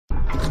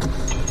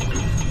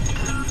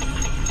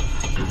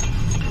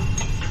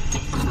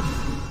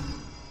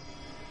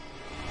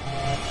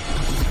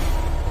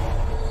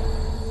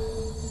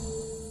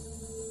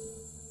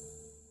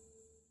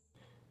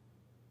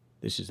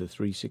This is a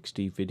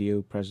 360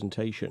 video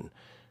presentation.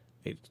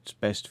 It's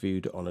best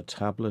viewed on a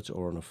tablet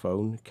or on a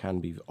phone, can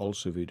be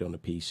also viewed on a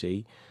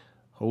PC.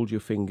 Hold your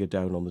finger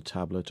down on the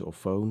tablet or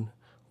phone,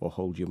 or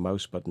hold your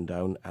mouse button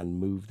down and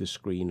move the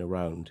screen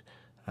around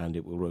and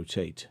it will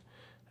rotate.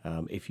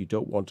 If you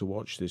don't want to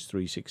watch this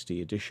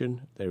 360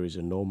 edition, there is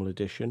a normal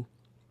edition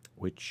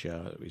which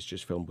is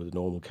just filmed with a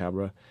normal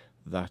camera.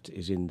 That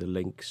is in the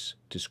link's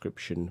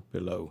description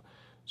below,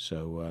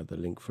 so the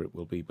link for it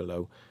will be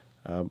below.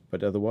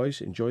 But otherwise,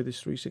 enjoy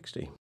this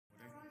 360.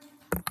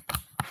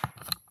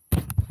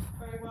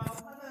 Very well.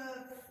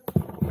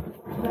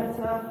 Have a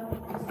letter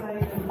to say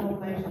that the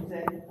nomination's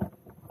in.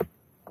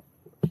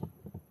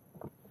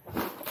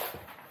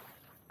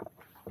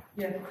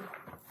 Yeah.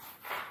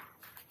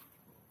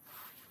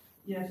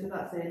 Yeah, so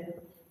that's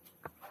it.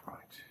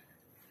 Right.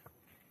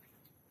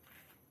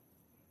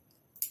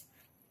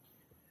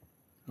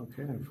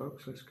 Okay then,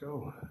 folks, let's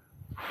go.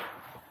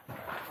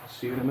 I'll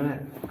see you in a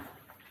minute.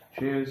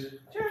 Cheers.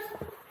 Cheers.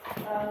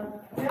 Yeah,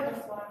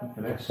 that's fine. Look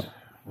at this.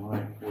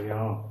 Right, we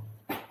are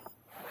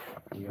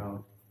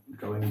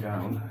going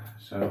down.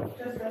 So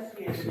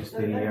this is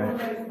the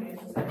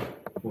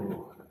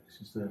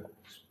this is the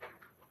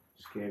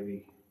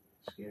scary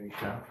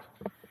shaft.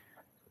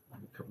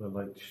 And a couple of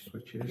light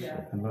switches.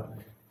 Yeah. And look,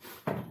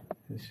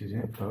 this is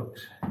it,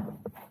 folks.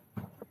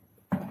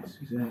 This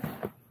is it.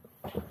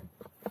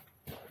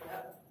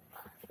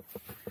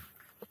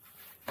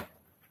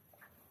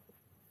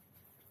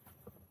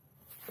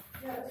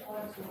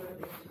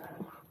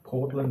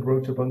 Portland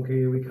Rotor bunker,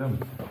 here we come.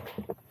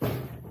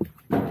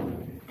 Look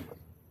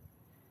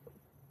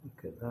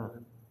at that.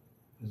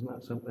 Isn't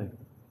that something?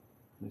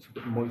 It's a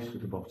bit moist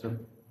at the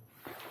bottom.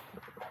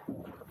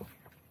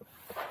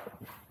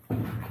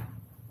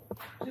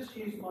 Just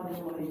use my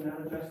email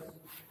address.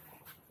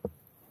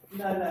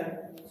 No,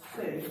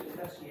 Sue,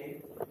 that's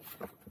you.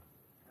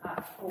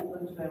 At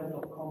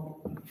portlandvale.com.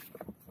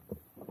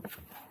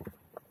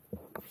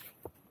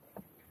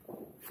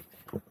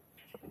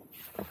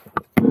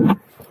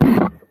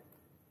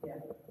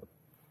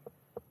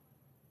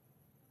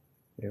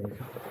 There we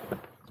go.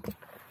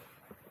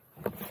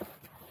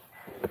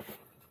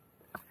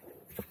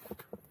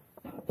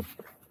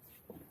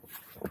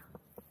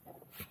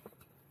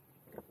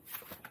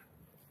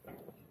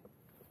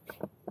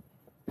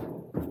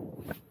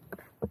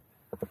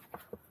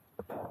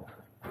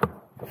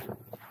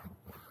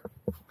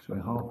 So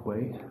we're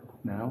halfway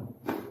now,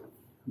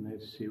 and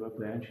there's Sue up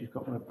there, and she's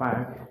got my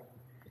bag.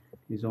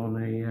 Is on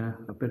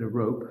a bit of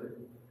rope,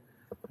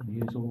 and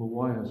here's all the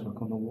wires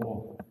like on the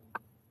wall.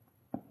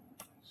 So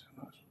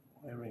that's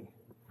wiring.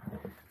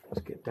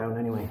 Let's get down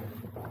anyway.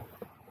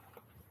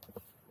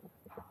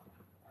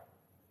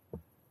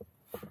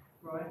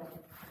 Right.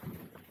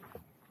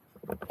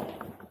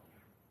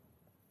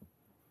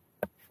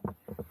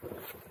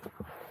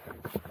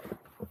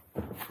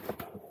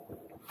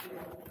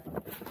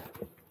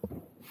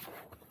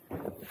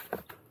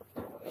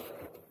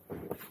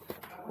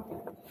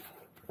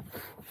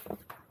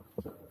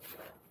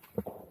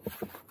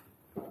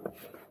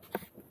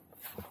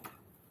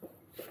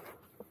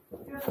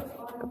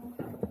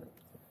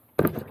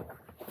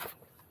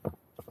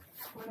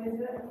 When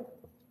is it?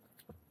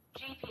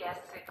 GPS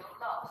signal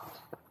lost.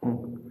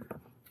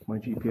 My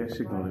GPS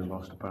signal is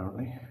lost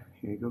apparently.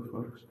 Here you go,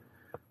 folks.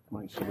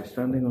 Right, so we're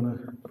standing on a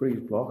breeze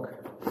block.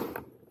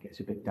 Gets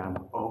a bit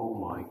damp. Oh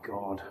my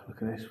god,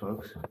 look at this,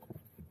 folks.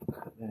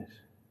 Look at this.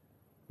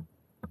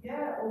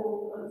 Yeah,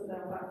 or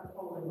understand back the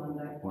following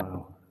Monday.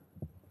 Wow.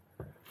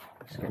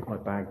 Let's get my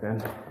bag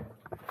then.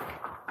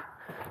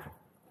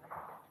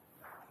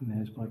 And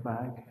there's my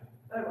bag.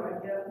 Oh,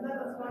 right, yeah. No,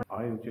 that's fine.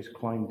 I just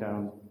climbed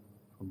down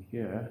from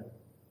here,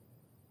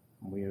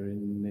 and we are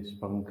in this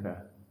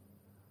bunker,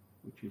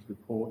 which is the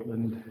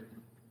Portland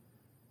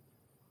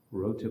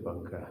Rotor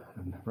bunker.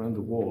 And around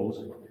the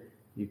walls,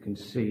 you can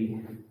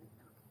see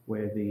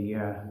where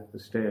the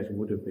stairs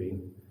would have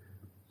been.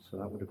 So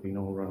that would have been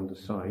all around the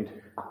side,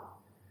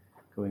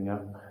 going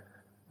up,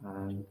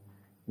 and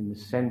in the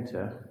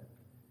centre,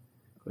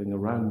 going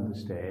around the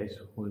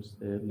stairs, was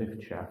the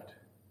lift shaft.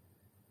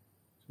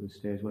 So the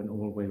stairs went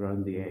all the way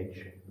around the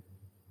edge,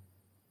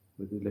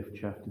 with the lift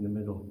shaft in the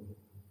middle.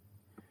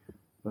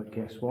 But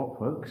guess what,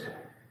 folks?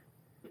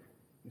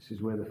 This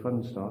is where the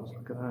fun starts.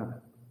 Look at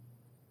that.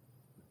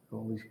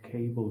 All these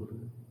cable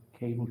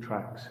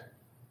tracks.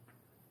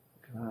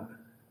 Look at that.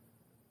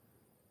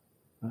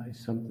 That is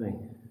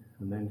something.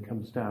 And then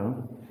comes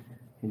down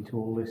into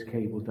all this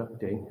cable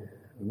ducting,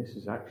 and this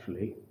is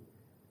actually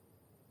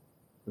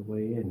the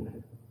way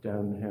in,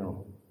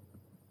 downhill.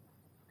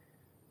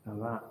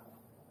 Now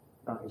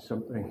that is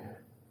something.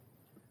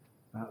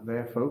 That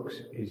there,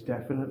 folks, is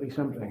definitely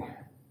something.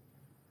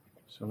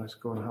 So let's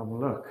go and have a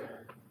look.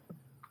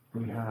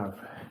 We have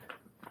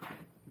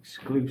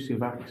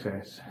exclusive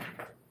access.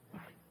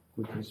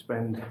 We can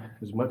spend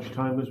as much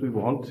time as we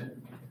want.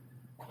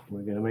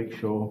 We're going to make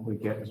sure we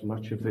get as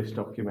much of this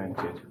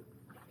documented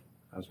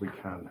as we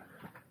can.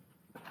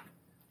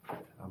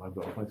 And I've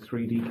got my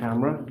 3D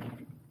camera,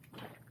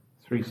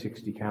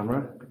 360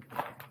 camera,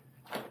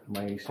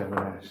 my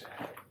A7S.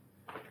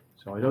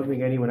 So I don't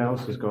think anyone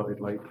else has got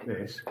it like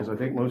this, because I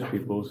think most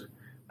people's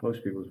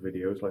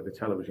videos, like the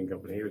television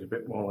company, it was a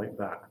bit more like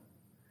that.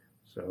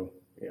 So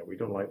yeah, we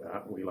don't like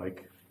that. We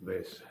like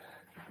this.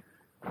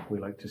 We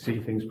like to see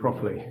things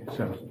properly.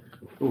 So,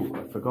 oh,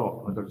 I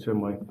forgot. I've got to turn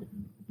my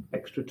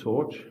extra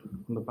torch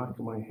on the back of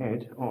my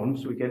head on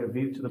so we get a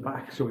view to the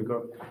back. So we've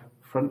got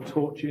front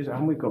torches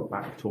and we've got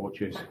back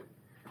torches.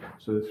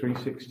 So the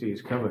 360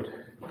 is covered.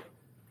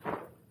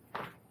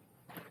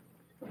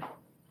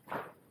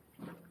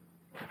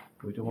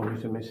 We don't want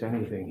you to miss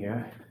anything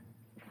here.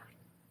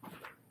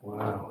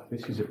 Wow,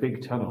 this is a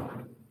big tunnel.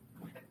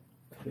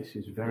 This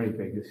is very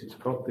big. This has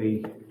got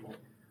the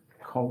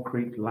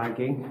concrete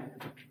lagging,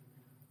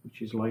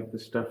 which is like the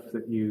stuff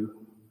that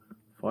you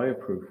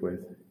fireproof with.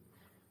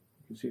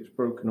 You can see it's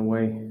broken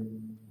away.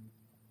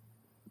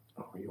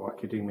 Oh, you are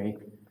kidding me.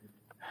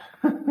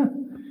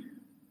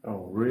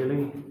 Oh,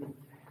 really?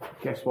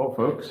 Guess what,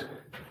 folks?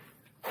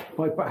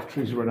 My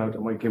batteries run out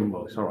of my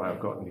gimbal. It's alright, I've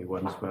got new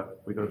ones,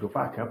 but we've got to go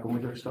back up and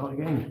we've got to start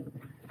again.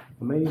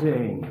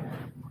 Amazing.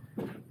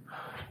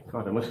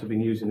 God, I must have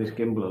been using this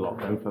gimbal a lot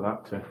then for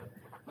that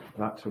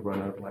to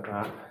run out like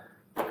that.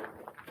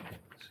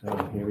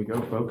 So here we go,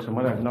 folks. I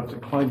might have to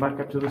climb back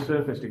up to the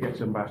surface to get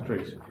some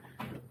batteries.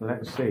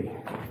 Let's see.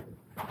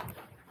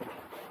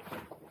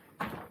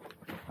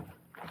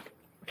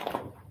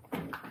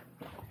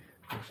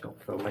 I'll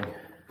stop filming.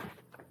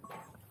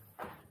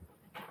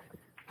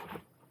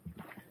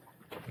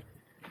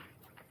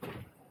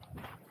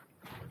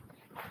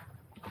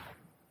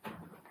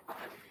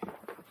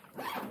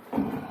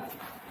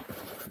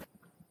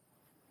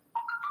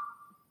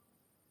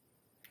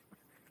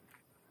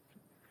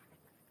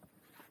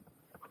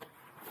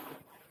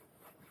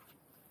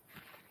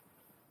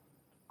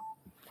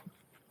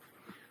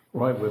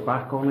 Right, we're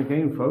back on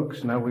again,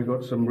 folks. Now we've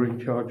got some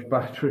recharged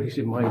batteries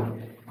in my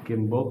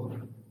gimbal.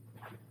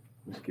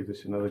 Let's give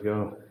this another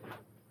go.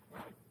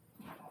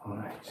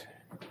 Right,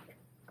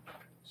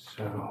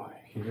 so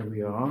here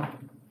we are,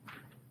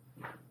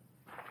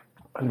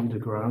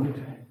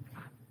 underground,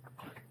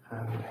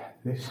 and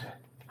this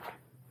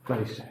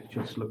place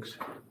just looks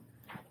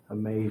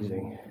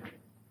amazing.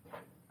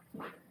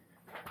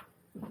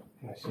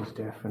 This is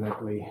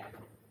definitely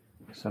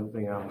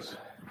something else.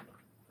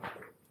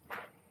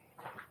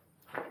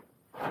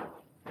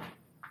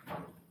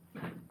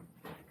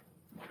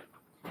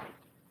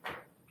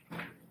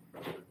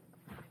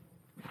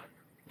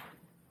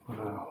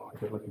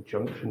 Like a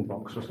junction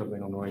box or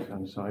something on the right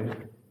hand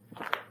side.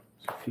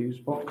 It's a fuse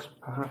box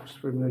perhaps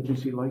for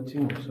emergency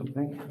lighting or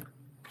something.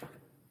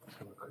 Let's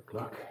have a quick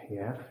look.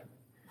 Yeah,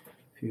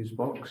 fuse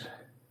box,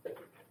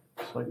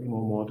 slightly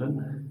more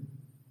modern,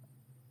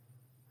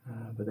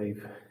 but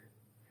they've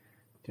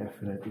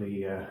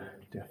definitely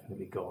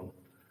gone.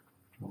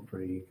 Not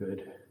very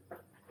good.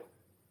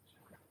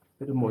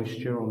 Bit of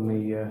moisture on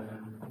the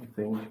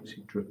thing. You can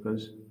see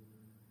drippers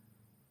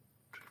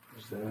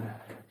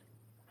there.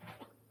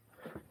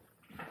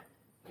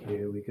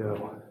 Here we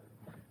go.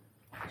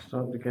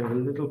 Starting to get a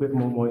little bit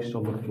more moist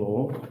on the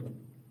floor.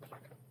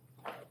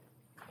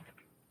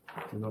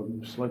 We've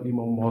got slightly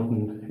more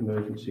modern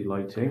emergency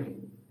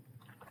lighting.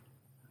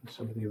 And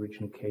some of the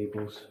original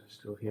cables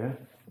still here.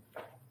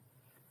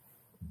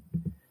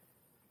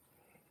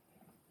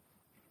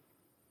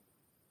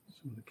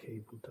 Some of the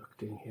cable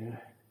ducting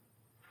here.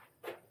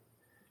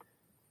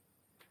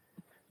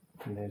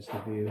 And there's the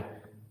view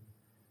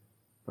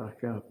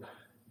back up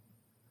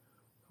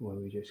from where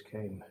we just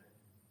came.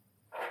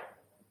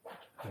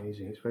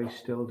 Amazing. It's very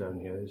still down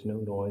here. There's no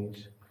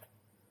noise.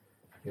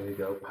 Here we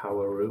go.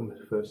 Power room.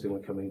 First thing we're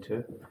coming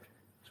to.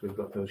 So we've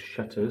got those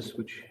shutters,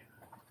 which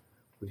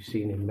we've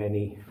seen in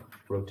many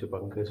rotor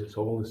bunkers. It's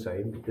all the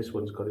same. This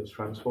one's got its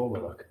transformer.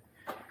 Look,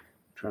 the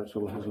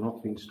transformer has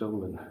not been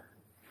stolen,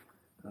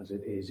 as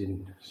it is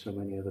in so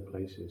many other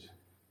places.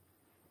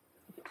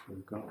 So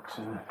we've got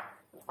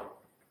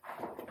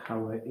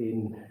power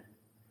in,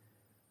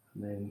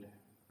 and then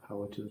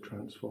power to the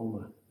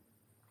transformer.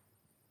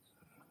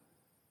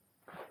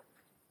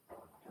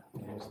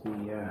 There's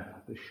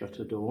the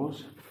shutter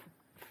doors,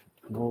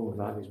 and all of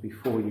that is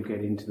before you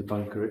get into the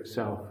bunker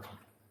itself.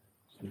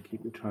 So you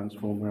keep the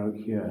transformer out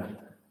here.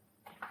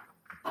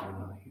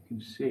 You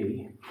can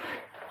see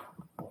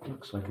what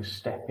looks like a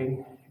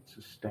stepping. It's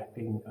a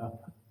stepping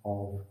up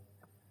of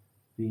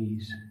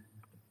these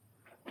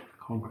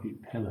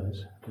concrete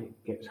pillars. It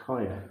gets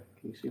higher.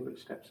 Can you see where it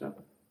steps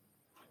up?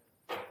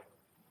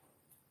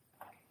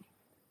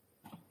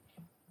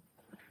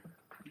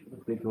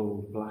 Big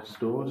old blast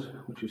doors,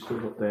 which have still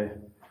got their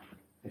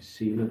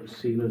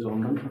sealers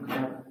on them. Look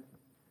at that.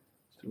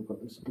 Still got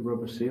the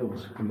rubber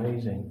seals.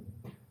 Amazing.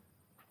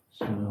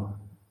 So,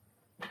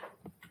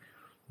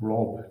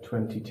 Rob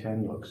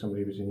 2010. Look,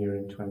 somebody was in here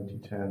in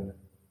 2010.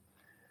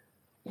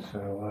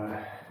 So,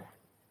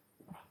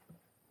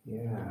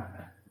 yeah.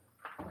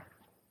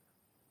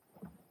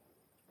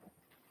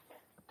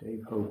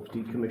 Dave Hope,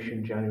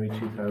 decommissioned January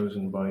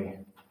 2000 by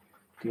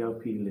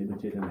DLP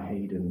Limited and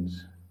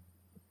Hayden's.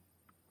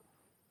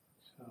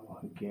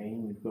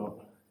 Again, we've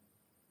got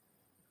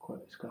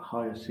it's got a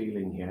higher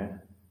ceiling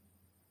here.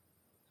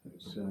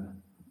 So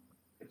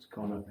it's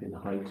gone up in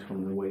height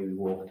from the way we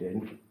walked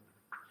in.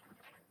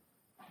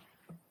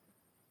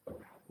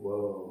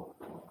 Whoa.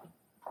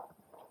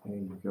 There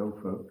you go,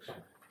 folks.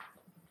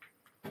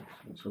 So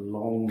it's a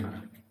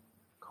long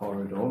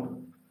corridor.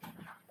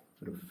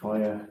 Sort of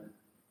fire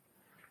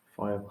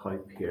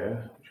pipe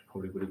here, which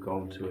probably would have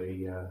gone to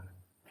a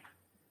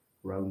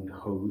round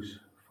hose,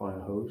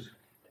 fire hose.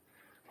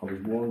 I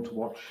was warned to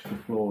watch the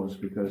floors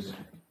because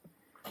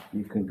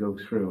you can go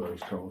through, I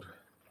was told.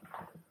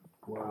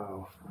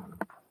 Wow.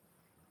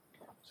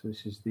 So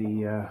this is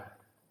the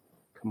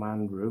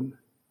command room,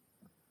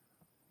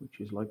 which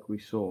is like we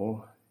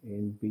saw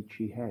in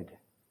Beachy Head.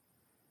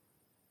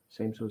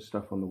 Same sort of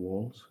stuff on the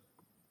walls.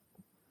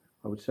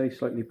 I would say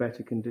slightly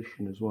better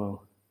condition as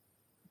well.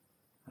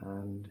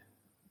 And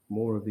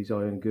more of these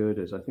iron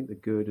girders. I think the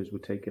girders were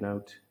taken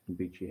out in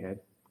Beachy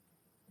Head.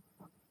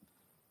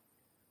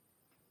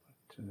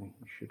 But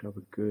you should have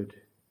a good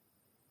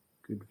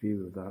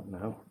view of that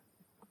now.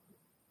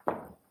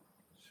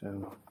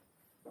 So,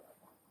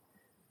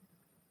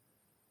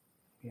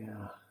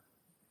 yeah,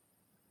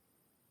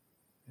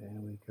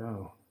 there we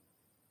go.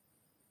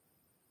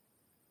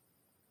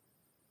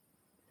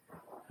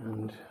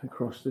 And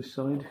across this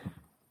side,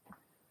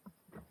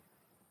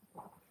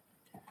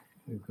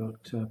 we've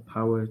got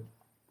power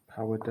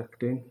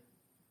ducting,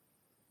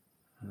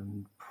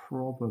 and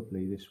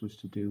probably this was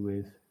to do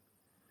with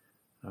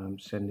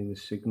sending the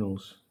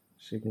signals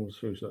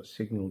through, so that's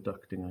signal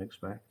ducting, I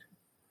expect.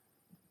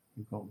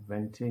 You've got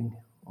venting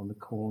on the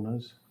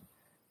corners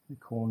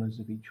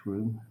of each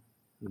room.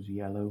 Those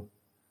yellow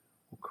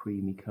or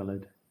creamy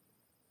coloured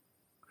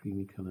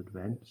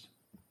vents.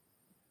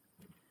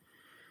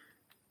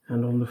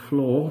 And on the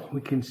floor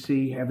we can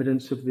see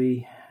evidence of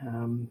the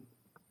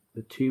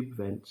tube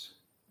vents,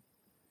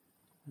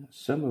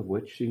 some of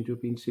which seem to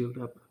have been sealed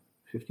up.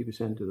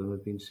 50% of them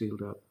have been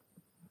sealed up.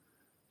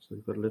 So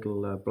they've got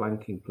little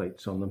blanking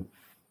plates on them.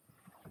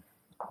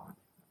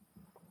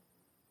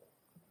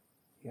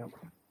 Yep.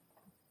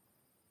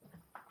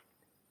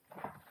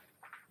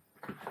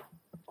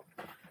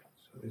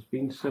 So there's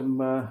been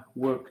some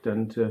work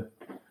done to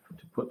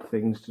put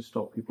things to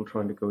stop people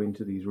trying to go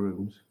into these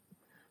rooms.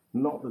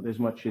 Not that there's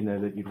much in there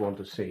that you'd want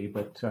to see,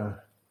 but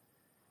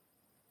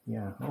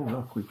yeah. Oh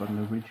look, we've got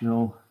an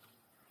original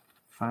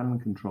fan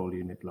control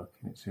unit. Look,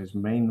 and it says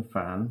main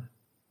fan,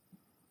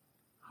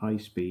 high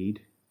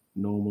speed,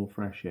 normal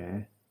fresh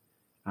air,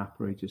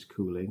 apparatus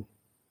cooling,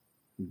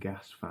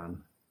 gas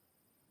fan.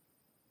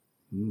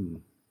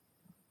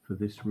 For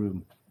this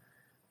room.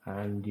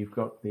 And you've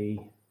got the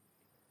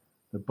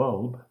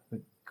bulb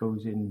that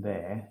goes in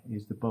there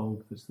is the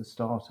bulb that's the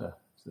starter.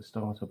 It's the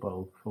starter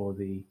bulb for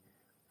the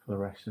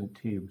fluorescent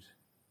tubes,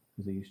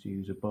 because they used to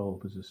use a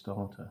bulb as a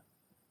starter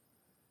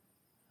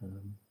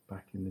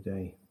back in the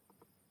day.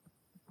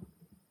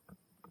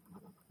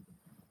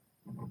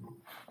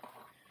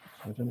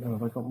 So I don't know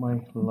if I got my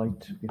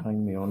light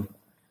behind me on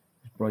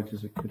as bright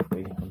as it could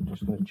be. I'm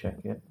just going to check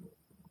it.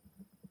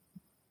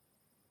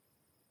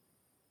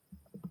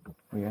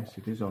 Oh yes,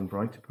 it is on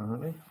bright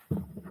apparently.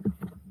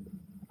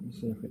 Let's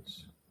see if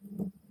it's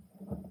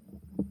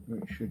where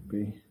it should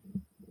be.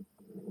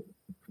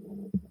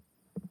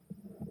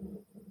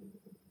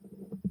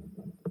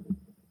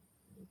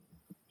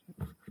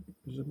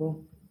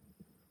 Visible?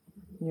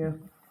 Yeah,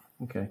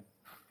 okay.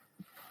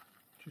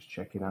 Just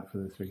checking out for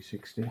the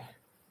 360.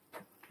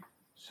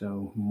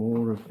 So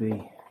more of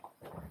the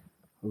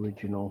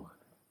original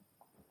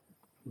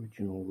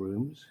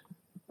rooms,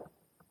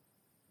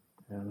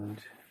 and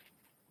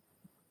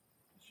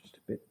it's just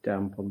a bit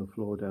damp on the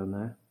floor down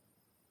there.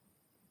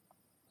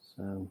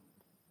 So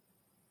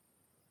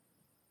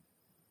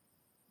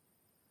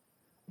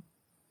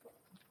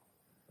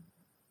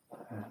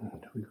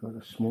and we've got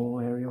a small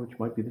area which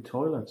might be the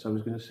toilets. I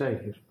was going to say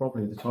it's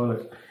probably the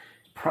toilets.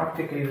 It's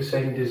practically the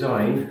same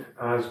design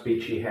as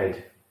Beachy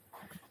Head.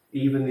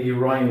 Even the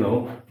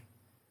urinal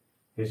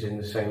is in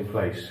the same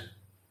place,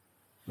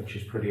 which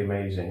is pretty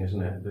amazing,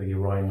 isn't it? The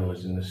urinal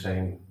is in the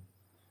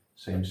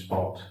same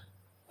spot.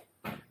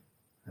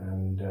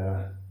 And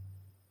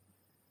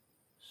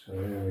so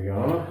there we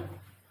are.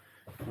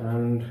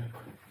 And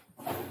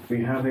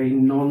we have a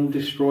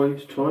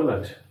non-destroyed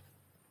toilet.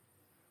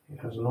 It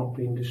has not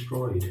been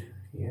destroyed.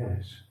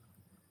 Yes.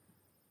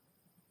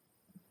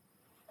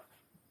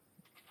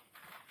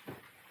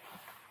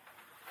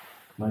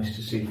 Nice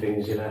to see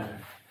things in a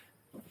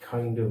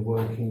kind of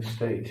working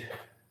state.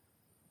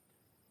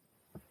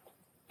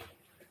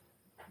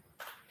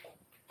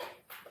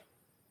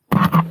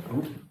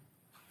 Oh.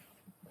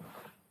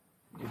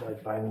 Did I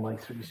bang my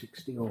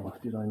 360 or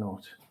did I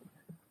not?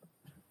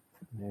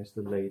 And there's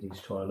the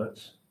ladies'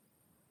 toilets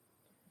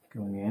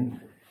going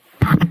in.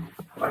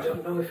 I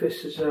don't know if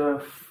this is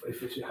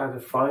if it had a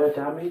fire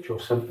damage or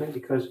something,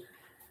 because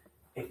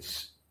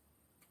it's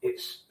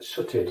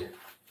sooted.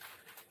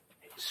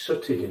 It's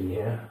sooted in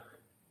here.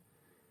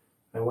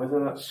 Now whether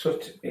that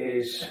soot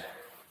is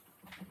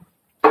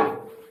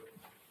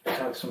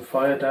had some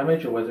fire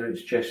damage or whether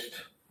it's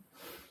just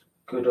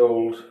good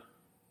old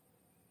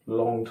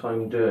long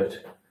time dirt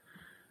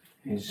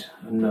is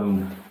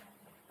unknown.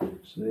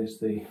 So there's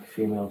the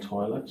female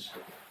toilets.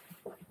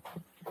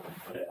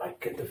 But I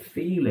get the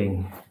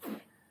feeling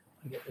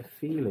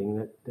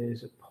that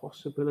there's a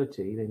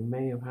possibility they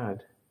may have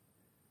had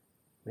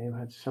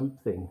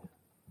something.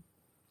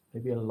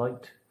 Maybe a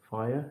light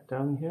fire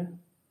down here.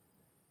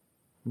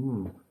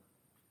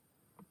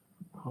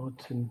 Hard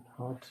to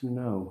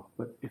know.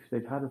 But if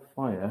they'd had a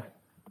fire,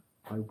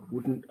 I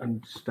wouldn't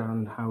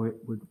understand how it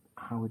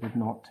had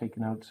not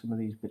taken out some of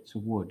these bits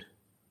of wood.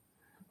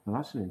 Well,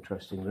 that's an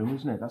interesting room,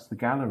 isn't it? That's the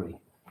gallery.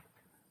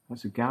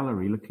 That's a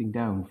gallery looking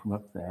down from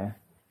up there.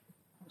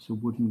 That's a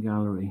wooden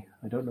gallery.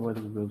 I don't know whether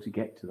we'll be able to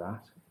get to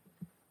that.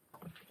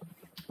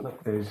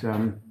 Look, there's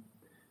on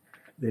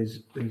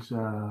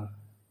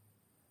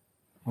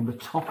the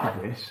top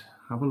of this.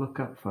 Have a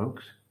look up,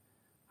 folks.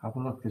 Have a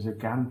look. There's a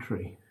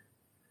gantry.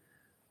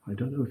 I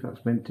don't know if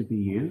that's meant to be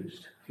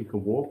used. If you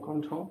can walk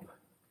on top.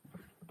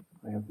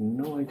 I have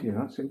no idea.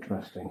 That's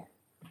interesting.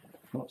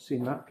 I've not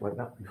seen that like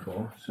that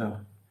before. So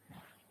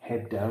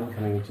head down,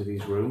 coming into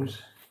these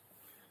rooms.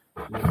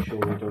 Make sure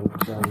we don't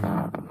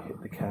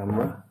hit the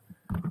camera.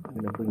 I'm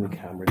going to bring the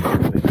camera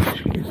down a bit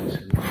actually, because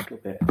it's a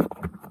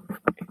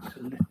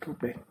little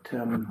bit.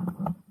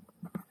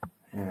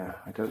 Yeah,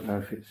 I don't know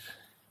if it's.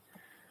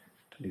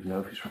 Don't even know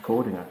if it's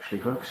recording actually,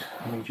 folks.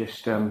 Let me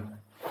just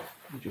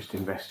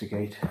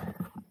investigate.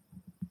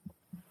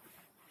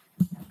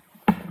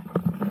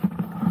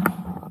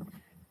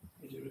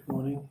 Is it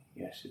recording?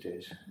 Yes, it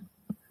is.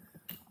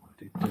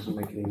 But it doesn't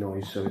make any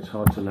noise, so it's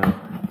hard to know.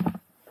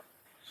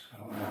 So,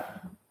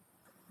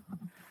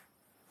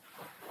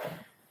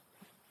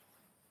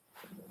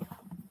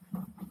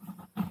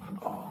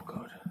 oh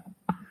God,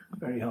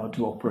 very hard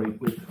to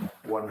operate with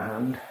one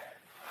hand.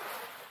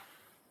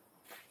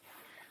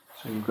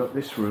 So you've got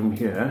this room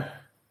here.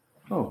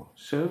 Oh,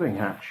 serving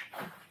hatch.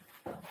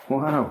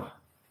 Wow.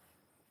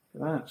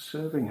 Look at that,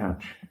 serving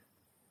hatch.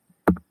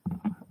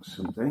 That's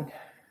something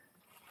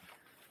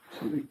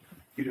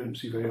you don't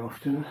see very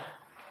often.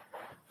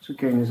 So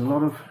again, there's a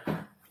lot of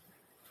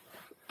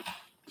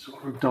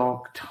sort of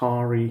dark,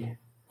 tarry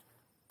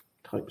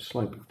type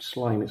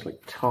slime. It's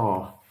like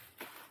tar.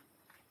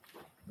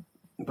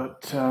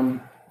 But no,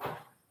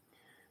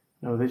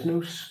 there's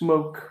no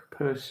smoke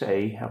per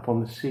se up on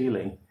the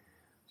ceiling.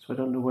 So I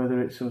don't know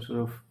whether it's some sort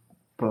of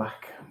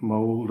black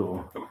mold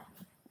or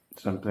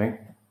something.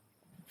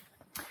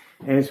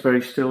 It's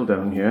very still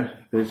down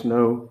here. There's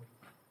no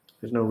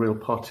real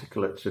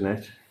particulates in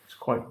it. It's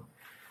quite,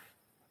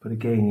 but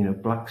again, you know,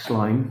 black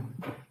slime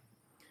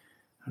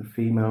and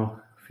female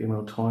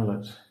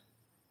toilets.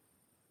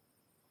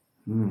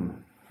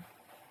 And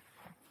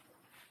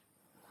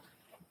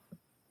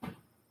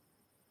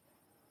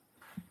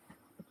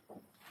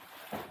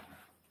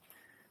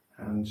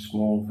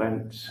small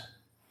vents.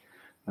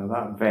 Now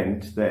that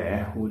vent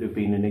there would have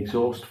been an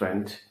exhaust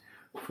vent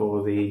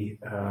for the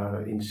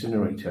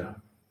incinerator.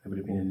 There would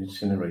have been an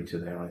incinerator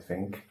there, I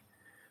think,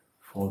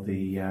 for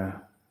the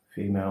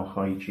female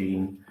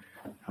hygiene,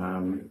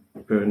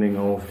 burning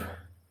of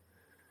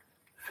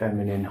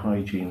feminine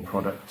hygiene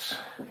products.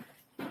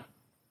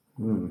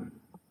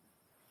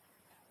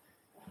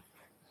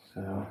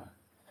 So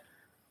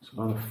there's a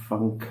lot of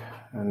funk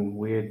and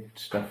weird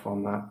stuff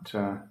on that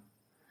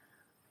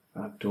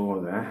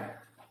door there.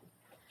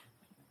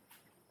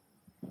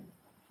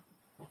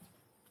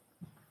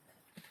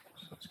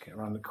 Get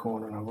around the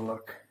corner and have a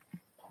look.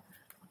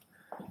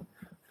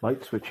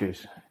 Light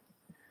switches.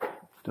 I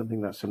don't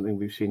think that's something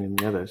we've seen in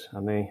the others,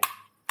 and they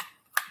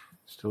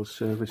still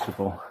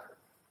serviceable.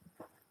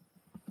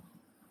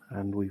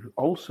 And we've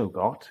also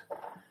got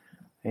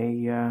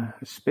a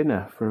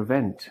spinner for a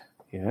vent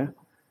here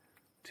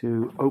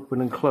to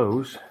open and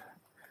close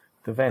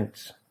the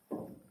vents.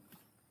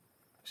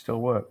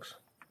 Still works.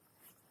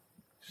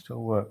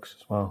 Still works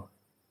as well.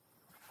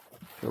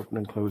 To open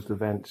and close the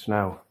vents.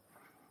 Now,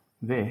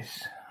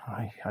 this.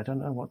 I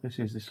don't know what this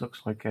is. This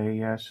looks like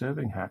a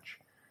serving hatch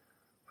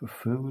for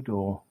food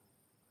or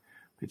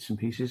bits and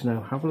pieces.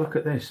 Now, have a look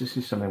at this. This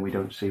is something we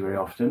don't see very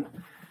often.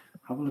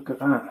 Have a look at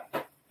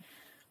that.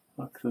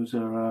 Look, those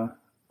are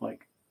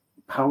like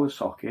power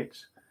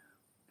sockets,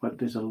 but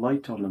there's a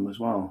light on them as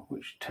well,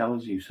 which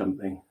tells you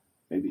something.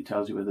 Maybe it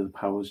tells you whether the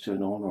power's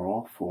turned on or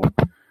off or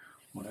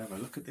whatever.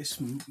 Look at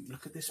this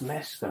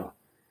mess, though.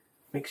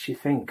 Makes you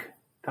think.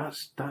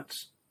 That's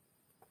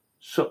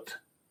soot.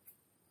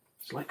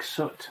 It's like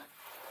soot.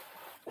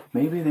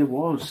 Maybe there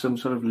was some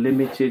sort of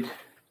limited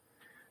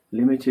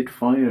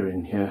fire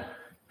in here.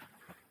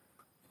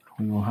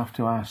 We will have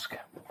to ask.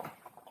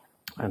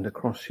 And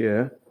across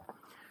here,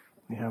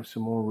 we have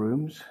some more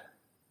rooms.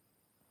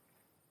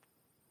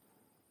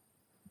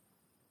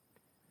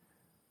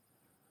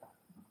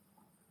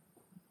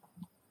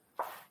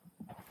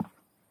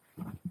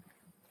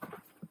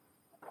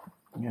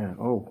 Yeah,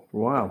 oh,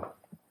 wow.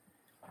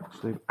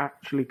 So they've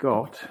actually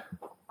got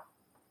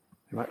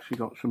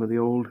some of the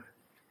old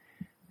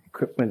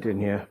equipment in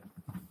here.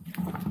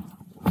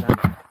 Now,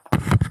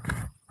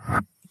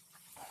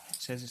 it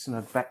says it's an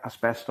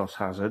asbestos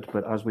hazard,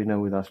 but as we know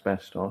with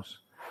asbestos,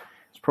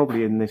 it's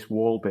probably in this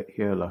wall bit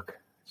here, look.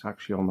 It's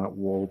actually on that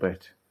wall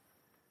bit.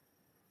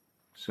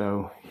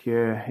 So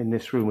here in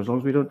this room, as long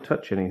as we don't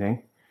touch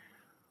anything,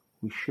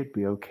 we should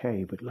be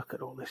okay. But look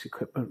at all this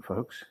equipment,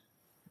 folks.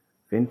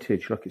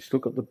 Vintage. Look, it's still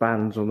got the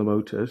bands on the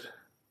motors.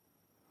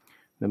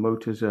 The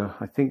motors are,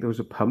 I think those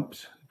are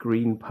pumps,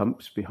 green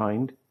pumps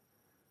behind.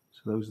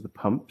 So those are the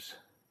pumps.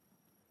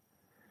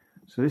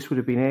 So this would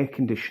have been air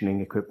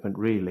conditioning equipment,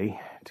 really,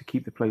 to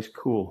keep the place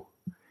cool.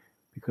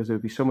 Because there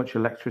would be so much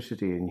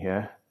electricity in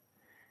here,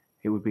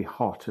 it would be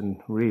hot,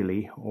 and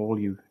really all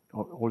you're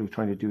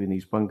trying to do in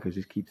these bunkers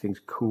is keep things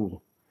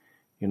cool.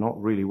 You're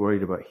not really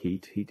worried about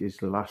heat. Heat is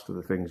the last of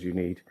the things you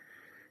need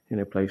in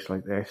a place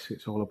like this.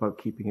 It's all about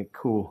keeping it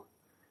cool.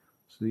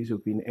 So these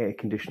have been air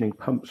conditioning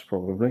pumps,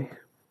 probably.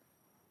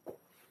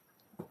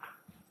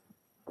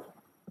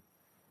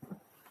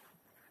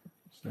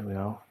 So there we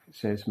are. It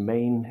says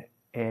main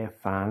air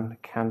fan,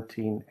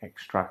 canteen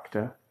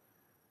extractor.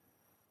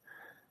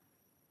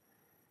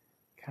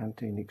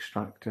 Canteen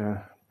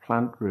extractor,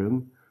 plant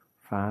room,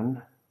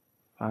 fan,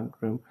 plant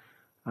room,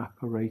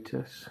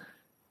 apparatus.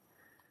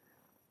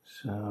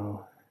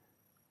 So,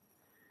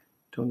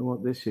 don't know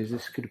what this is.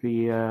 This could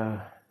be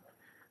a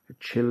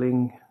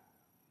chilling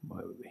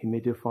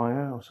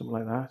humidifier or something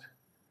like that.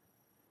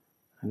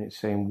 And it's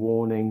saying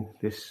warning,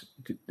 this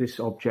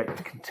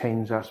object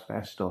contains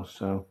asbestos,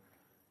 so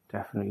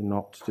definitely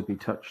not to be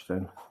touched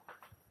then.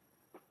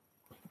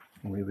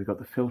 And we've got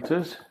the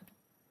filters.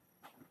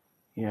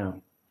 Yeah.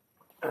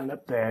 And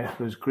up there,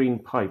 those green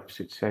pipes,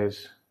 it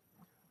says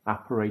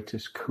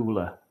apparatus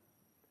cooler.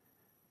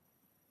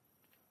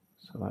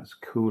 So that's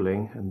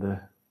cooling, and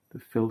the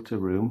filter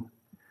room,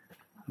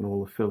 and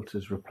all the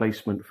filters,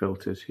 replacement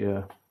filters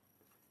here.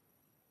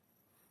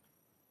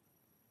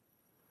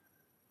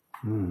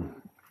 So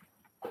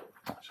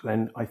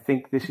then I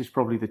think this is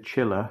probably the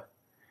chiller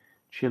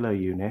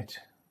unit,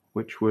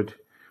 which would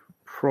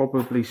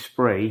probably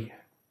spray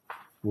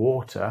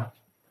water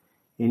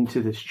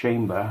into this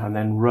chamber and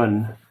then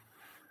run.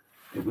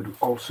 It would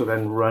also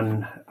then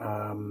run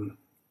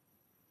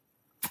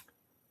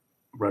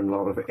a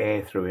lot of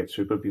air through it,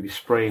 so it would be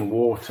spraying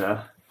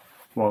water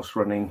whilst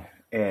running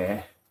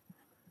air.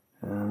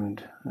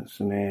 And that's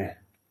an air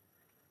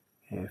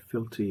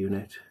filter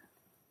unit.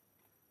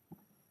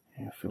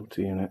 Air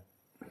filter unit.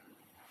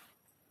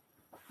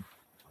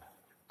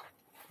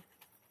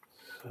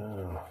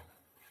 So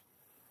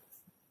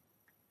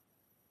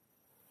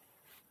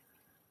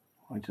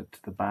right up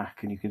to the back,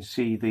 and you can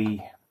see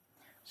the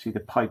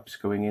pipes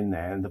going in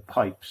there, and the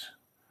pipes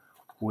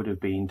would have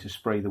been to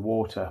spray the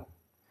water.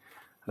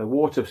 The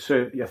water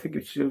served, I think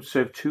it should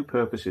serve two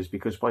purposes,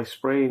 because by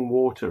spraying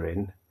water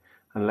in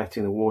and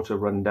letting the water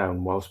run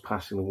down whilst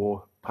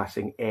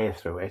passing air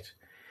through it,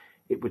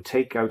 it would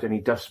take out any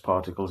dust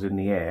particles in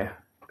the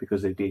air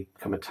because they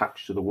become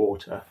attached to the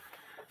water,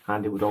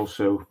 and it would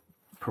also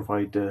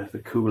provide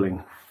the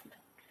cooling.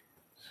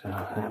 So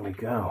there we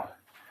go.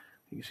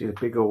 You can see the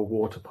big old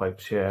water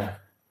pipes here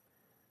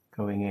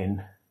going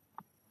in,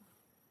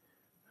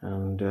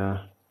 and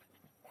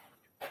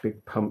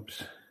big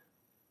pumps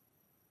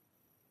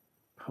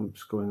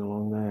going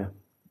along there.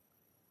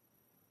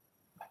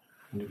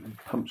 And the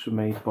pumps were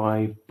made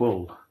by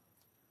Bull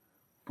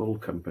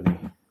Company.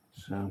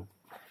 So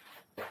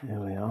there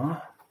we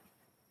are.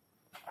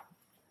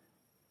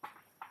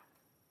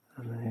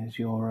 And there's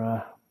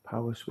your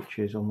power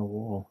switches on the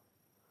wall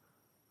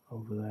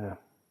over there.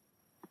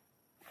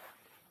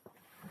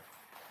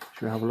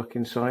 Should we have a look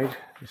inside?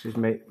 This is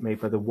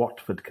made by the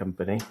Watford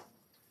Company.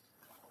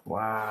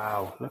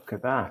 Wow, look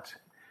at that.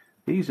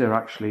 These are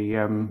actually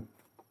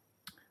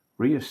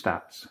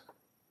rheostats.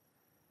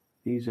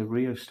 These are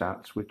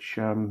rheostats which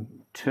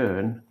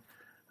turn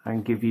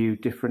and give you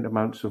different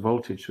amounts of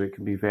voltage, so it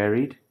can be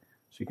varied,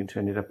 so you can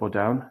turn it up or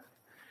down.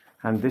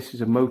 And this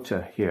is a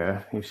motor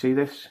here. You see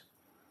this?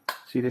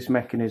 See this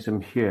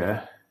mechanism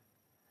here?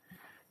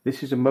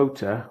 This is a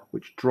motor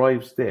which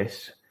drives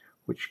this,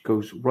 which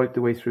goes right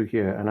the way through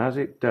here, and as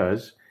it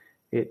does,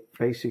 it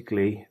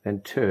basically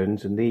then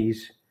turns, and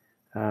these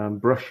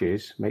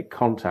brushes make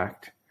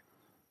contact,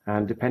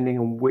 and depending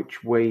on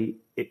which way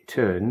it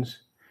turns,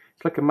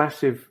 it's like a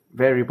massive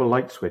variable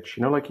light switch,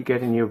 you know, like you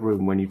get in your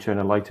room when you turn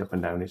a light up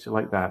and down. It's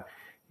like that.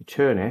 You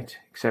turn it,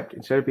 except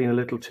instead of being a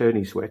little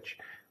turny switch,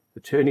 the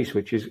turny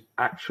switch is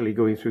actually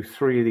going through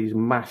three of these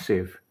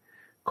massive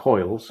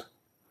coils,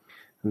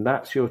 and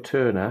that's your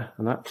turner,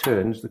 and that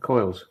turns the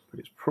coils. But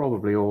it's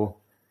probably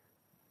all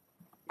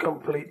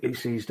completely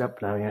seized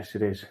up now. Yes,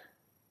 it is.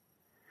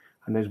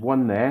 And there's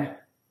one there,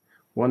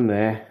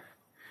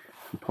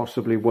 and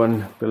possibly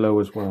one below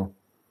as well.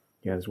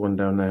 Yeah, there's one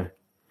down there.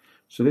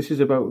 So this is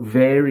about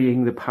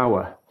varying the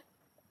power.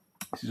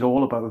 This is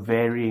all about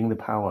varying the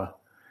power.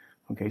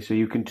 Okay, so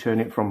you can turn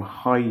it from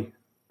high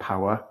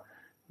power,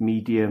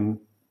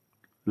 medium,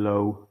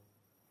 low,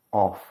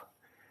 off.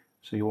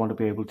 So you want to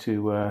be able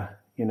to,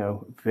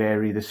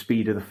 vary the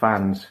speed of the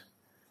fans.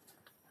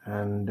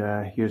 And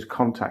here's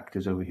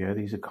contactors over here.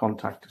 These are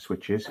contactor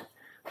switches.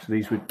 So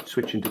these would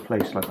switch into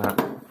place like that.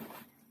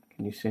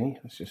 Can you see?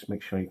 Let's just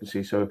make sure you can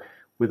see. So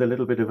with a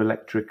little bit of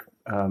electric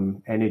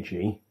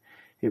energy,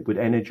 it would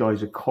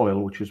energize a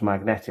coil which was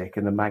magnetic,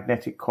 and the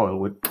magnetic coil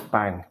would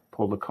bang,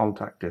 pull the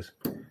contactors.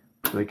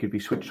 So they could be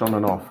switched on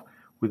and off.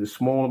 With a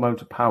small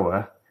amount of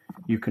power,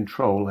 you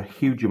control a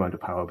huge amount of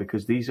power,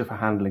 because these are for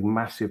handling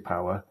massive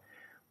power,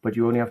 but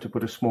you only have to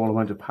put a small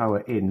amount of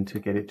power in to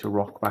get it to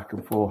rock back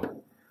and forth.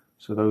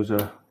 So those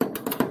are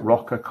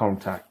rocker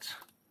contacts.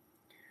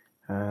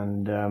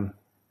 And I'm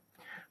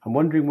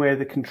wondering where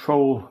the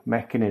control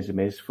mechanism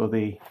is for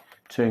the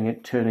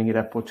turning it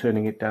up or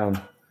turning it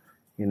down.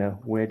 You know,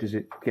 where does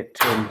it get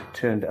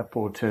turned up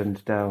or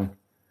turned down?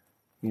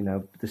 You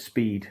know, the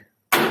speed.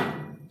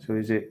 So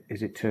is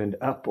it turned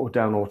up or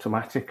down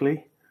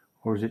automatically,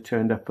 or is it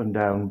turned up and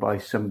down by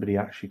somebody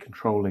actually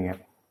controlling it?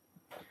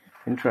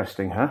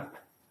 Interesting, huh?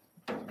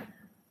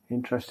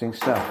 Interesting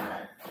stuff.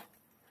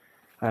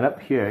 And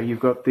up here you've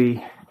got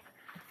the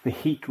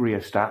heat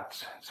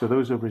rheostats. So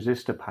those are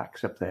resistor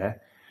packs up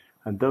there,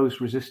 and those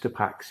resistor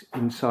packs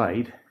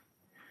inside,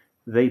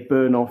 they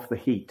burn off the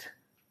heat.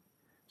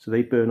 So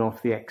they burn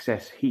off the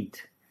excess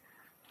heat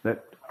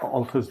that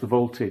alters the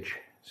voltage.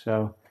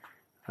 So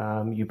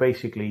you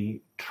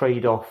basically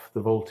trade off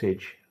the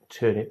voltage,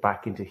 turn it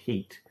back into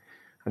heat,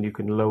 and you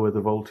can lower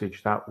the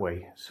voltage that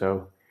way.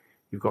 So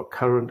you've got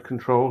current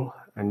control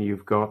and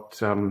you've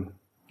got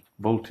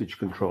voltage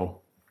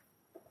control.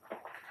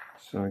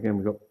 So again,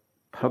 we've got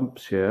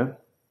pumps here,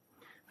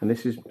 and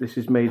this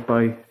is made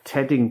by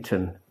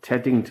Teddington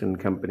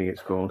Company,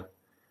 it's called.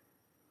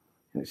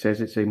 And it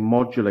says it's a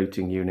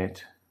modulating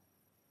unit.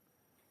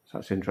 So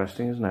that's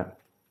interesting, isn't it?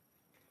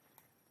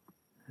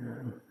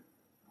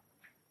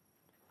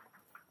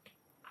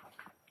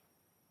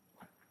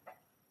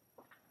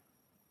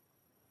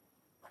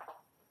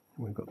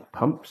 We've got the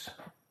pumps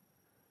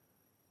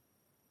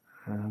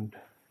and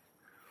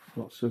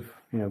lots of,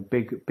 you know,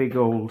 big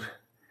old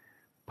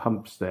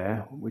pumps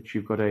there, which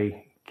you've got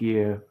a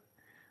gear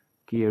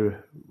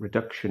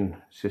reduction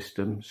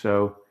system.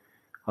 So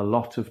a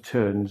lot of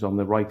turns on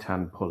the right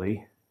hand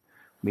pulley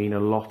mean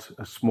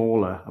a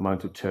smaller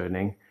amount of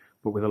turning,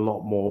 but with a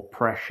lot more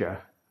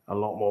pressure, a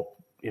lot more,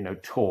 you know,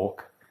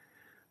 torque.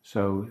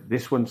 So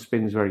this one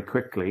spins very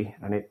quickly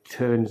and it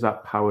turns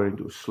that power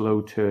into a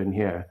slow turn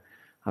here.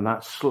 And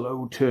that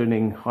slow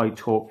turning high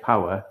torque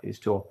power is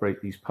to operate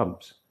these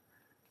pumps.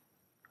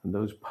 And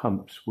those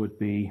pumps would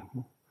be,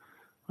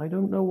 I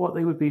don't know what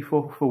they would be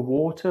for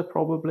water,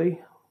 probably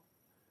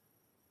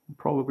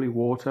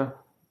water.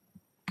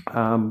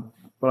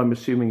 But I'm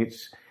assuming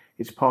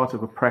it's part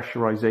of a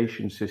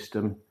pressurization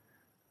system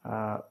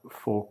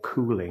for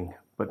cooling,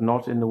 but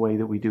not in the way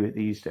that we do it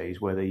these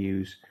days, where they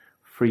use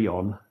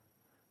Freon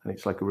and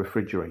it's like a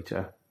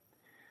refrigerator.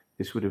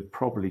 This would have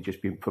probably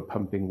just been for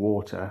pumping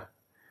water,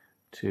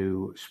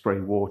 to spray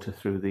water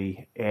through the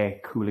air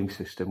cooling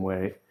system,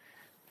 where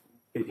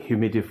it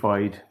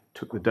humidified,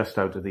 took the dust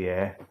out of the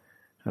air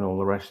and all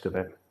the rest of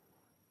it.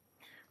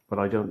 But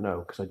I don't know,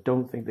 because I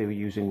don't think they were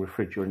using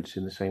refrigerants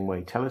in the same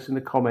way. Tell us in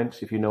the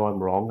comments if you know I'm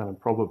wrong, and I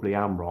probably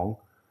am wrong.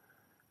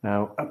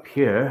 Now up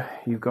here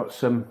you've got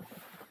some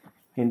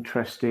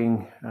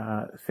interesting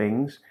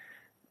things.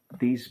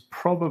 These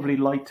probably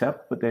light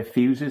up, but they're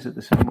fuses at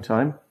the same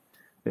time.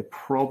 They're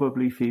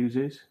probably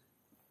fuses.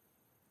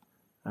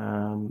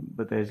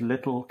 But there's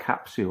little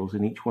capsules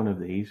in each one of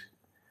these,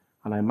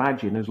 and I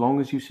imagine as long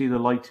as you see the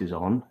light is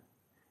on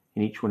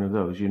in each one of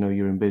those, you know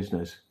you're in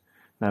business.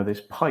 Now there's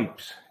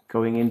pipes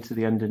going into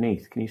the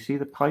underneath. Can you see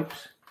the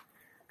pipes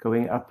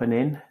going up and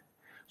in?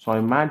 So I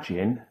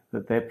imagine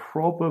that they're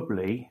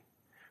probably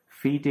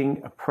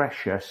feeding a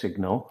pressure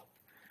signal.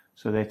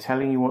 So they're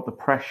telling you what the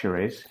pressure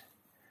is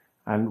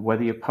and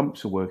whether your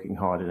pumps are working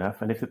hard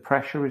enough. And if the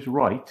pressure is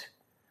right,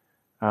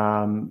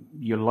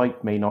 your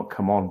light may not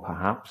come on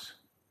perhaps.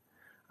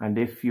 And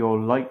if your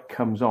light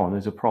comes on,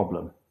 there's a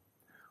problem.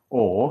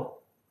 Or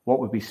what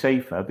would be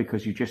safer,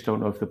 because you just don't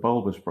know if the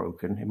bulb is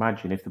broken.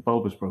 Imagine if the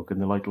bulb is broken,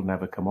 the light will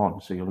never come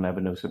on, so you'll never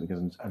know something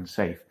is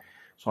unsafe.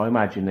 So I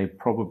imagine they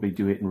probably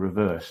do it in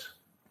reverse.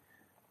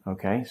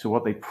 Okay, so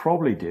what they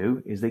probably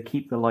do is they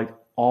keep the light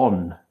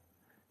on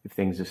if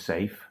things are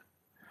safe.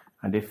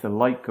 And if the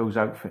light goes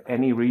out for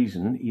any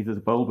reason, either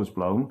the bulb is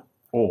blown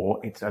or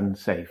it's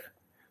unsafe.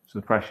 So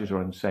the pressures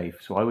are unsafe.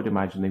 So I would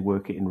imagine they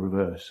work it in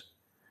reverse,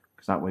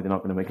 because that way they're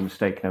not going to make a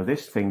mistake. Now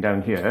this thing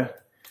down here,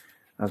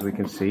 as we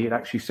can see, it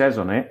actually says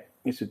on it,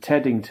 it's a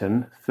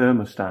Teddington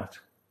thermostat.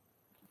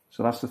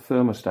 So that's the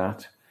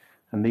thermostat,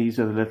 and these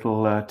are the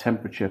little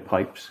temperature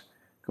pipes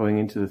going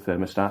into the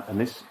thermostat, and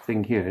this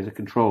thing here is a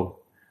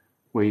control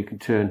where you can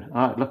turn,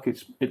 look,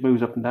 it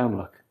moves up and down,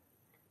 look.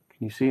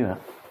 Can you see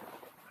that?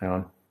 Hang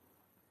on.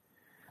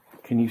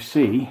 Can you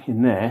see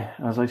in there,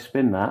 as I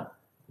spin that,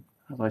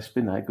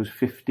 it goes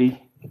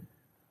 50,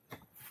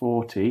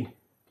 40,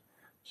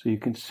 so you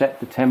can set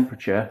the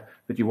temperature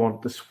that you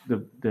want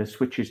the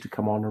switches to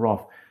come on or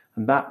off.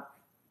 And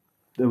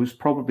those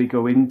probably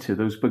go into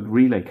those big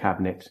relay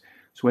cabinets.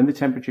 So when the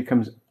temperature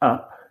comes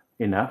up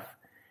enough,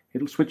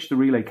 it'll switch the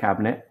relay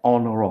cabinet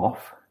on or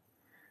off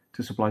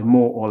to supply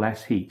more or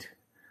less heat.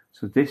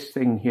 So this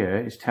thing here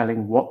is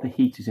telling what the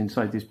heat is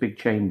inside this big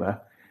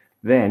chamber,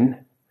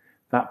 Then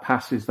that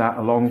passes that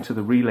along to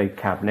the relay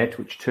cabinet,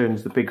 which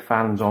turns the big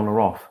fans on or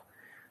off.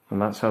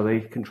 And that's how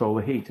they control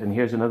the heat. And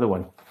here's another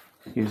one.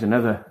 Here's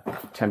another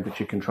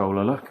temperature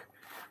controller, look.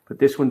 But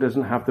this one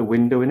doesn't have the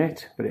window in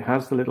it, but it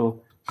has the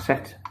little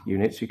set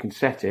unit, so you can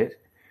set it,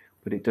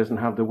 but it doesn't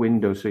have the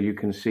window, so you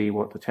can see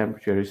what the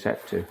temperature is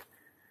set to.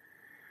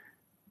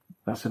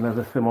 That's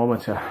another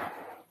thermometer.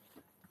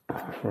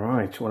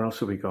 Right, what else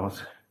have we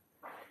got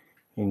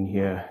in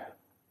here?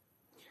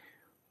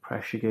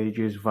 Pressure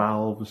gauges,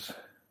 valves.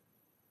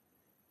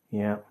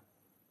 Yeah.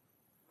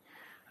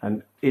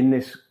 And in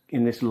this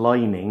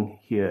lining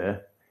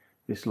here,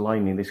 this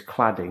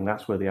cladding,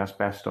 that's where the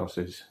asbestos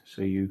is.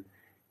 So you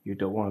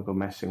don't want to go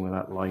messing with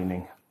that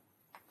lining,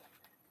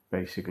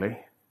 basically.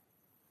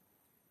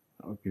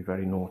 That would be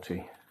very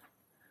naughty.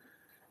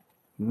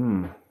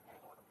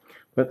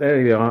 But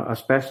there you are,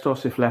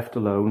 asbestos, if left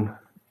alone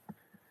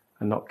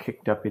and not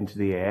kicked up into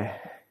the air,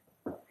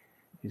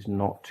 is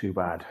not too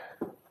bad.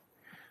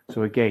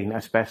 So again,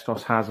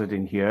 asbestos hazard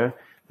in here.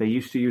 They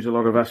used to use a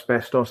lot of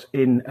asbestos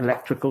in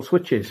electrical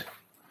switches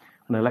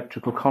and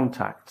electrical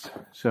contacts.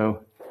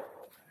 So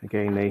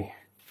again,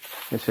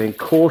 they're saying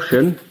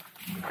caution.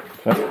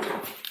 But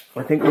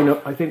I think we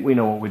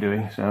know what we're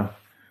doing. So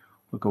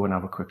we'll go and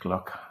have a quick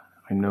look.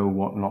 I know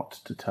what not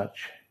to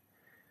touch.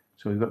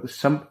 So we've got the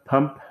sump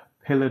pump,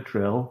 pillar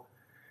drill,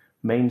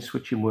 main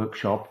switching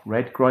workshop,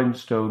 red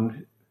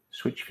grindstone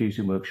switch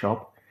fusing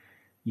workshop,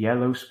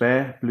 yellow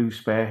spare, blue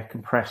spare,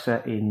 compressor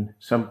in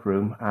sump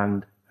room,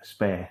 and a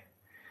spare.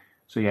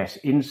 So yes,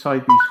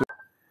 inside these.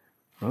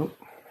 Oh.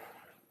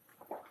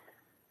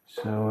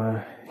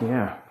 So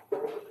yeah.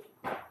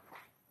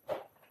 I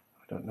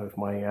don't know if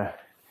my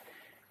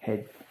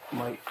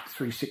my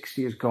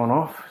 360 has gone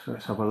off. So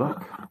let's have a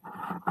look.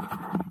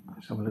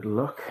 Let's have a little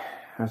look.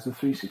 Has the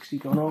 360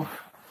 gone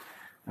off?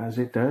 As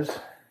it does.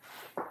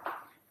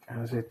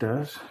 As it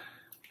does.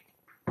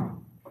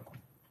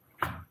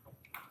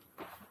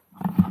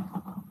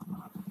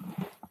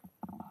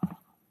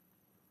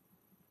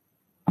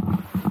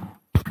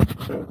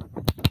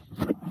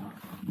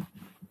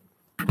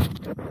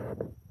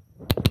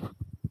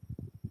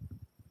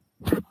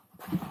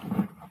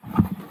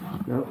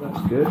 No,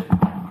 that's good.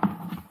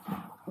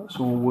 That's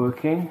all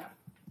working.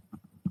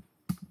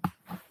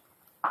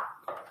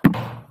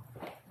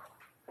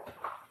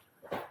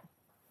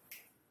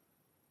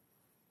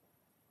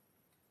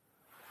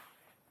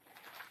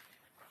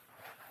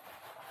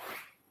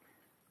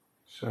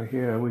 So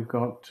here we've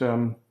got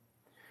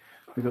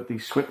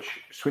these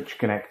switch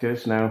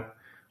connectors. Now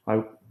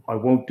I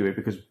won't do it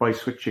because by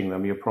switching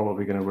them you're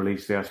probably going to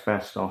release the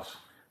asbestos.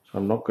 So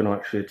I'm not going to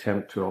actually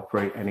attempt to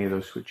operate any of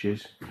those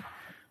switches.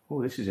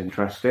 Oh, this is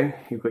interesting.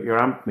 You've got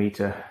your amp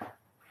meter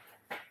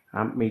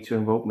and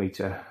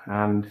voltmeter,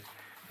 and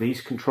these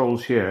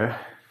controls here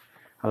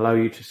allow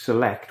you to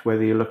select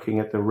whether you're looking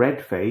at the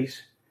red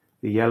phase,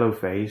 the yellow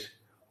phase,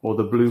 or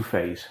the blue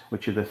phase,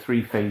 which are the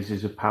three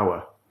phases of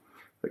power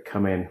that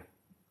come in.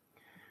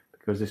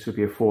 Because this would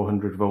be a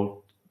 400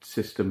 volt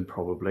system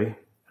probably,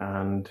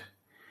 and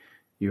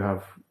you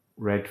have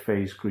red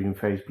phase, green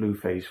phase, blue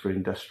phase for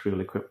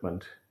industrial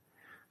equipment.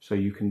 So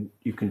you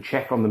can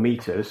check on the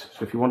meters.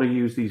 So if you want to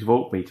use these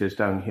voltmeters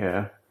down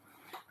here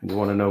and you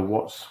want to know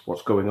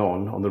what's going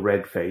on the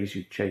red phase,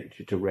 you change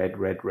it to red,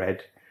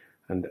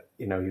 and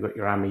you know you've got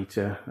your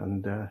ammeter,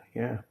 and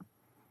yeah.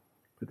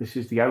 But this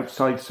is the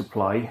outside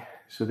supply,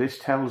 so this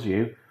tells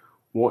you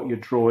what you're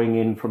drawing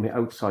in from the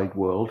outside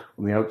world,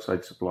 from the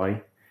outside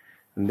supply.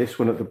 And this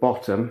one at the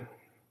bottom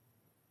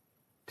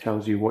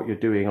tells you what you're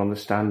doing on the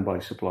standby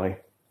supply.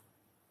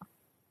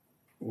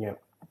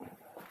 Yep.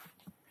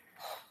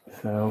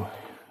 So,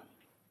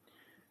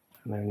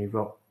 and then you've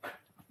got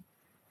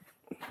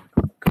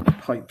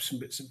pipes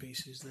and bits and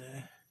pieces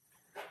there.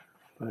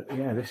 But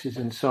yeah, this is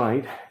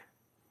inside.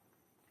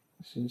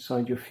 It's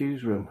inside your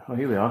fuse room. Oh,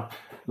 here we are.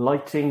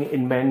 Lighting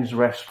in men's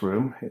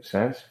restroom, it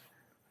says.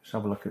 Let's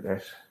have a look at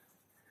this.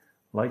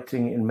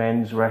 Lighting in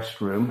men's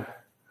restroom.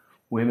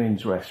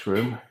 Women's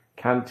restroom,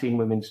 canteen,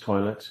 women's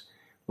toilets,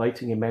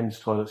 lighting in men's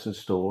toilets and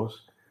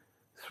stores.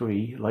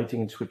 3,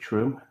 lighting in switch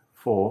room.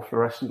 4,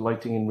 fluorescent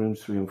lighting in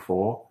rooms 3 and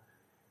 4.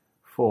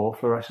 4,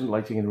 fluorescent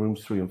lighting in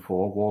rooms 3 and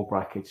 4, wall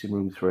brackets in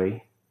room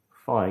 3.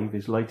 5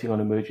 is lighting on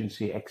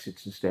emergency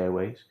exits and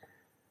stairways.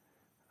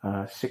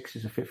 6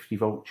 is a 50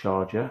 volt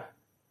charger.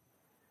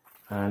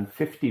 And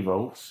 50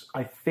 volts,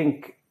 I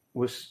think,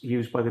 was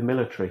used by the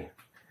military.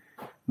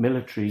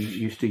 Military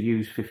used to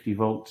use 50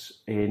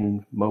 volts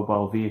in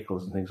mobile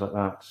vehicles and things like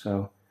that,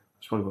 so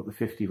that's probably what the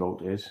 50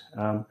 volt is.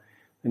 Then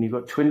you've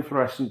got twin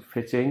fluorescent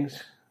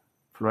fittings,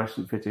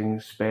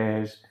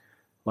 spares,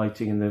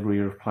 lighting in the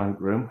rear of plant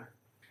room.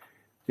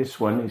 This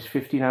one is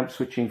 15 amp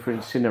switching for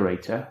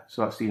incinerator,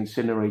 so that's the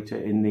incinerator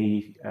in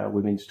the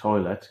women's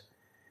toilet.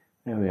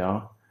 There we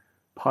are.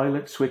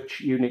 Pilot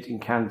switch unit in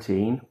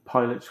canteen,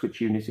 pilot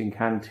switch unit in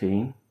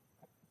canteen.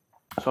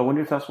 So I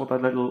wonder if that's what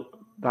that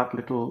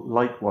little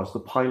light was, the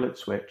pilot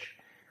switch.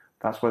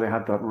 That's where they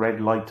had that red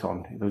light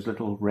on, those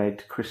little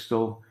red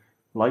crystal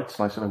lights.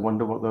 And I said, I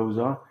wonder what those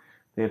are.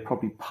 They're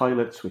probably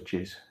pilot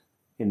switches.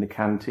 in the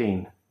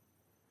canteen.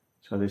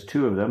 So there's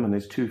 2 of them, and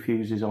there's 2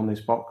 fuses on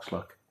this box,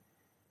 look.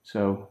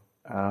 So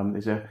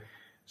there's a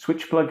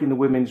switch plug in the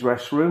women's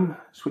restroom,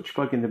 switch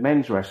plug in the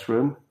men's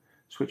restroom,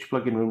 switch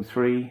plug in room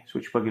 3,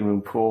 switch plug in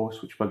room 4,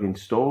 switch plug in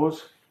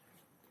stores.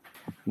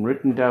 And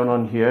written down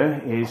on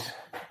here is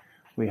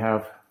we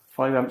have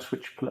 5 amp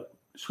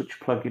switch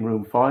plug in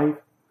room 5,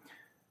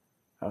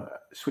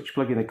 switch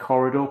plug in the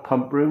corridor,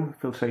 pump room,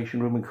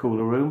 filtration room and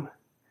cooler room.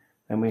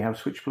 Then we have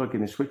switch plug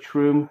in the switch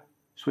room,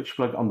 switch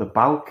plug on the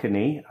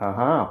balcony.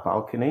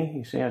 Balcony.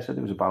 You see, I said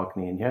there was a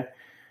balcony in here.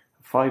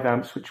 5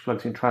 amp switch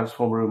plugs in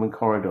transformer room and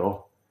corridor,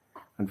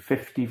 and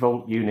 50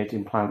 volt unit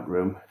in plant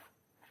room.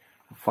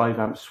 5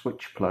 amp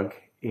switch plug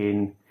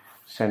in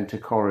center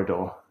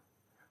corridor.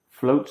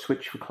 Float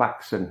switch for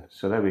klaxon.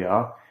 So there we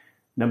are.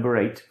 Number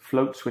 8,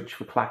 float switch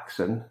for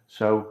klaxon.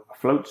 So a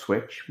float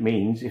switch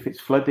means if it's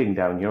flooding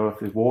down here, or if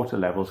there's water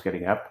levels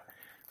getting up,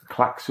 the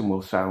klaxon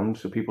will sound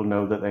so people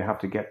know that they have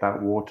to get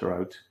that water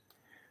out.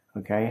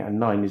 Okay, and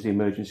 9 is the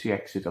emergency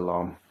exit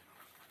alarm.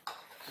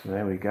 So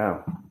there we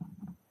go.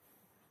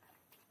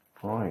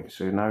 Right,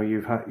 so now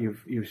you've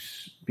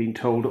been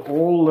told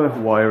all the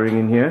wiring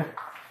in here.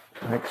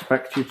 I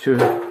expect you to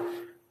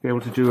be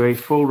able to do a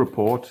full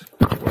report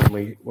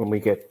when we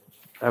get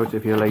out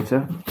of here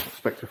later. I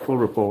expect a full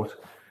report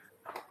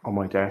on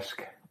my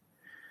desk.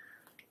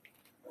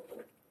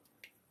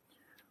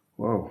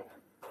 Whoa,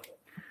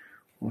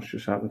 what's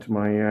just happened to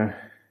my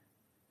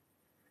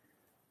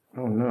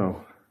oh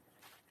no,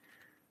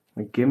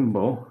 my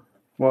gimbal.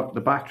 What,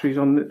 the batteries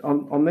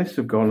on this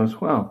have gone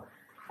as well?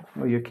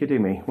 Oh, you're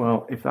kidding me.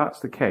 Well, if that's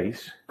the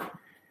case,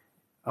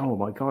 oh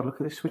my god, look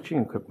at this switching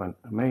equipment.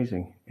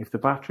 Amazing. If the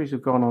batteries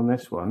have gone on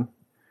this one,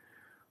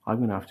 I'm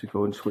going to have to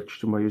go and switch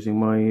to using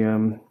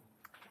my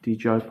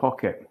DJI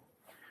Pocket,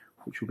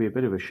 which will be a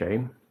bit of a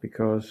shame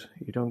because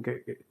you don't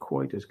get it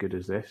quite as good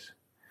as this.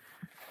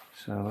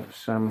 So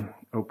let's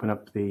open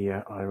up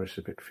the iris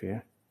a bit for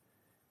you.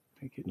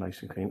 Make it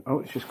nice and clean. Oh,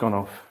 it's just gone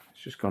off.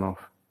 It's just gone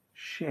off.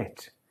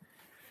 Shit.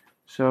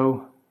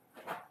 So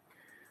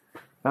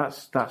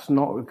that's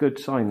not a good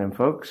sign then,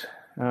 folks.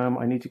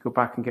 I need to go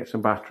back and get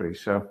some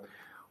batteries. So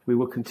we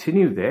will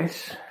continue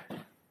this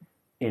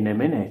in a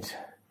minute.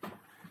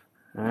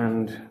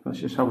 And let's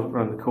just have a look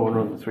around the corner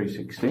on the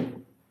 360.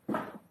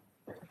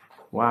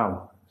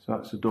 Wow, so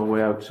that's the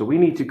doorway out. So we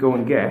need to go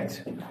and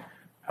get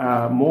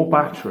more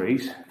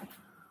batteries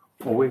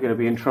or we're going to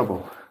be in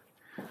trouble.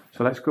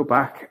 So let's go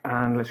back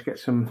and let's get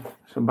some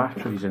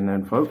batteries in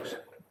then, folks.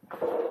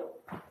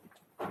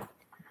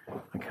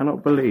 I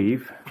cannot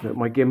believe that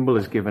my gimbal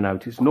has given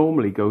out. It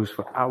normally goes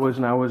for hours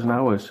and hours and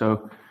hours.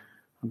 So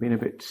I'm being a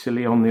bit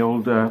silly on the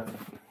old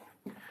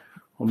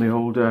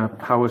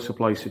power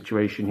supply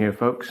situation here,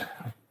 folks.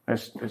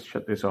 Let's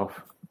shut this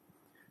off.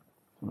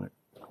 Right.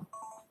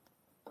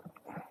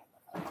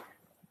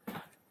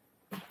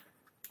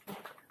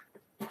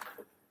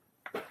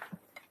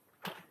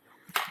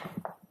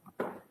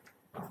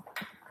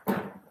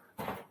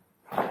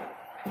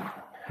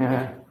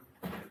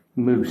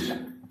 Moose.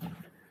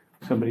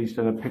 Somebody's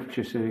done a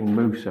picture sitting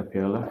moose up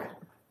here, look.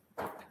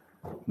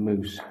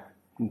 Moose.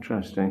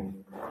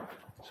 Interesting.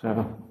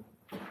 So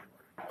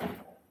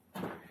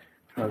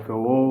I'll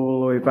go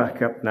all the way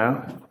back up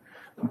now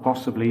and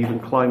possibly even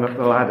climb up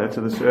the ladder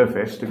to the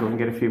surface to go and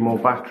get a few more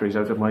batteries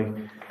out of my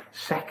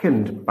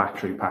second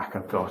battery pack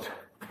I've got.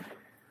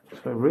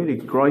 So really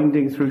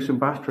grinding through some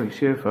batteries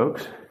here,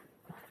 folks.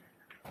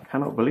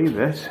 Cannot believe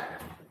this.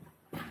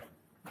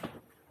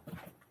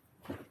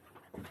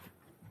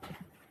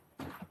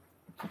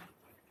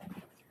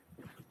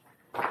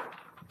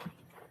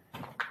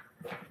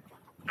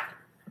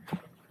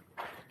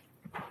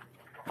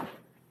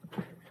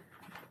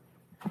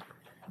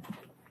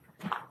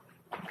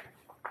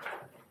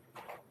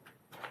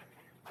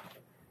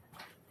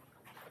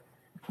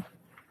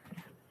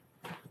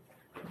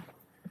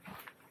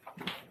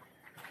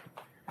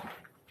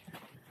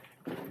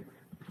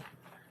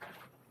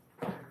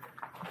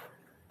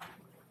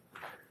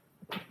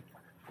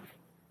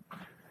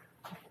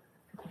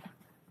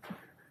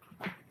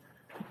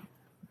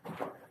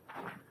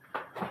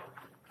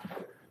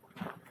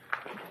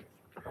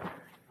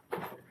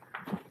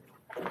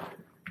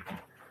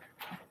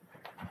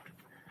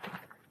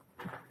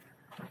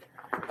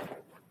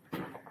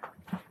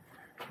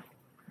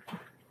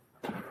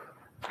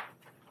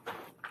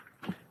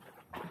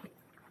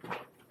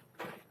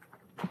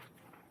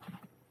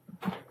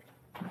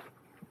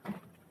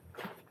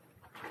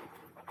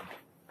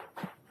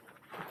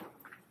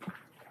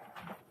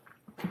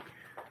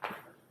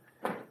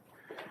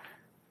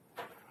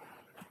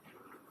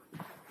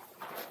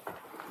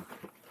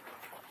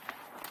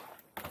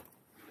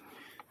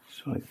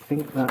 So I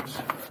think that's,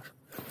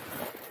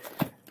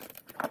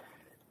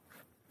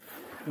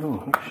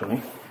 oh,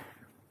 actually,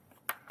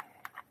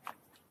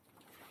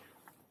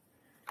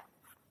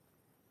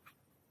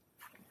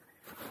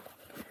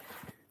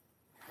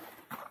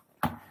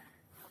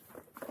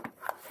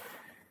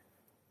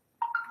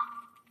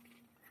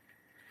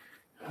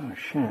 oh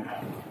shit,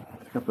 I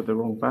think I put the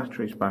wrong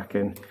batteries back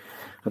in.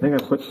 I think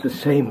I put the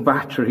same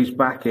batteries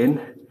back in.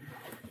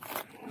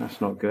 That's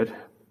not good.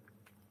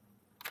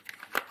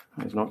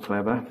 That is not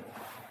clever.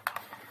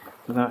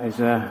 But that is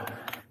a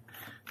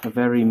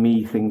very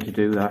me thing to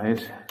do, that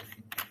is.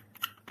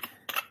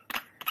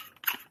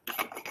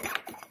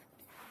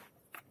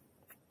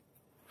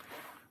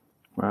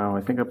 Wow,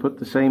 I think I put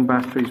the same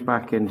batteries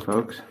back in,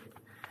 folks.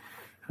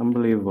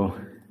 Unbelievable.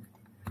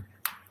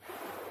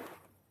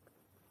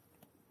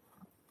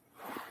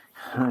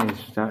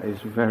 That is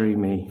very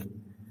me.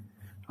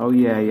 Oh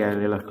yeah,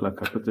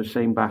 look, I put the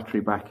same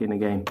battery back in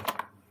again.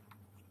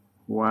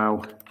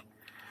 Wow.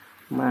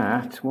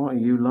 Matt, what are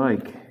you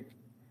like?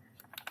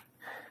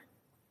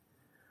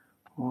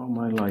 What am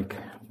I like?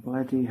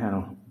 Bloody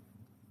hell.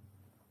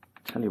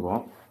 Tell you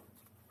what.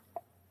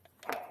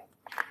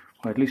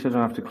 Well, at least I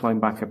don't have to climb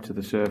back up to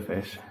the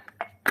surface,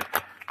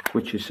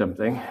 which is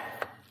something.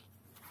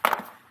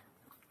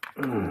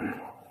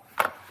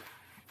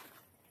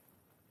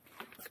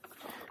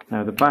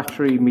 Now the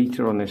battery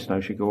meter on this now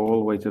should go all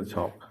the way to the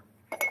top.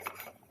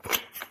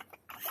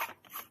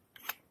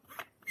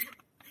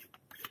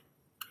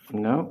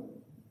 No,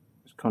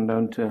 it's gone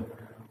down to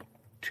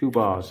 2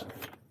 bars.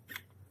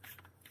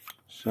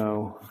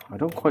 So I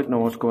don't quite know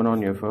what's going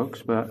on here,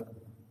 folks, but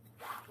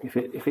if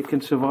it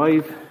can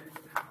survive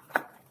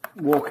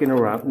walking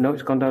around. No,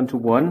 it's gone down to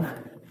 1.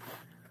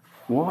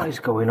 What is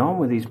going on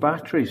with these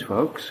batteries,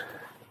 folks?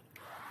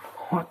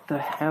 What the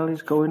hell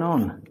is going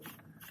on?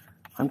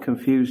 I'm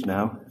confused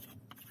now.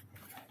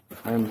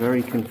 I am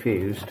very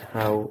confused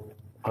how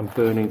I'm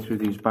burning through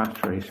these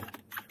batteries.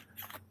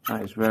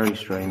 That is very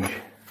strange.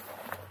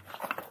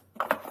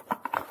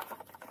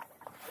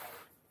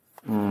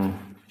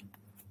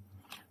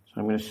 So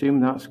I'm going to assume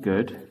that's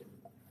good.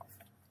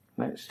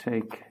 Let's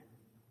take...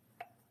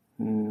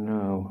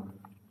 No.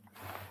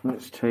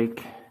 Let's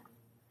take...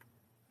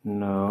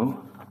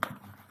 No.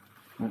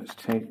 Let's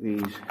take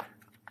these.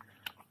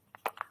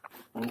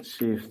 Let's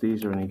see if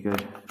these are any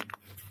good.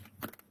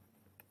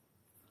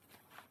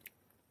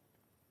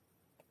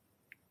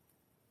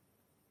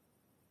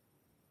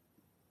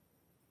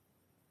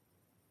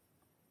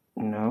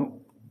 No.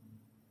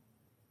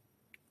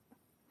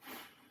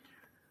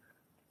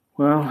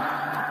 Well,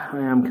 I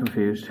am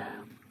confused.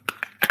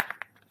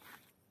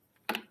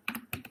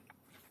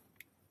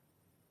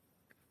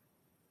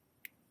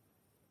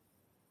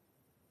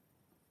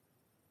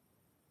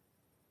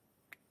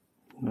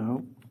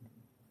 No.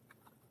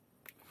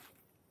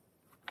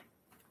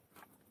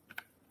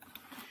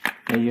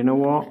 Hey, you know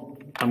what?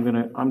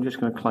 I'm just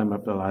gonna climb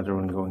up the ladder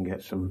and go and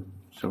get some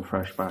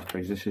fresh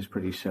batteries. This is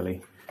pretty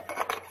silly.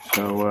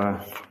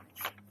 So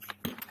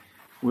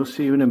we'll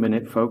see you in a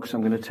minute, folks. I'm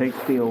going to take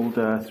the old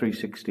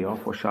 360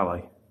 off, or shall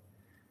I?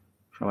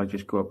 Shall I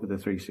just go up with the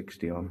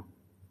 360 on?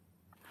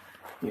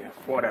 Yeah,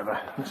 whatever.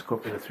 Let's go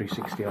up with the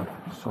 360 on.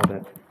 Sod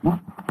it.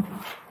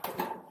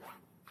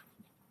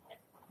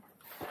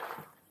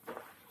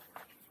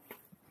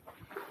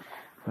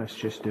 Let's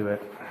just do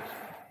it.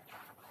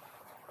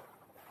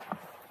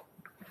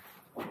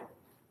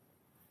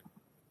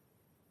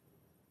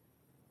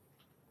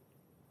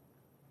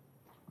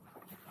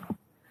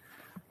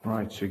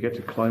 Right, so you get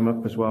to climb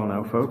up as well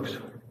now, folks.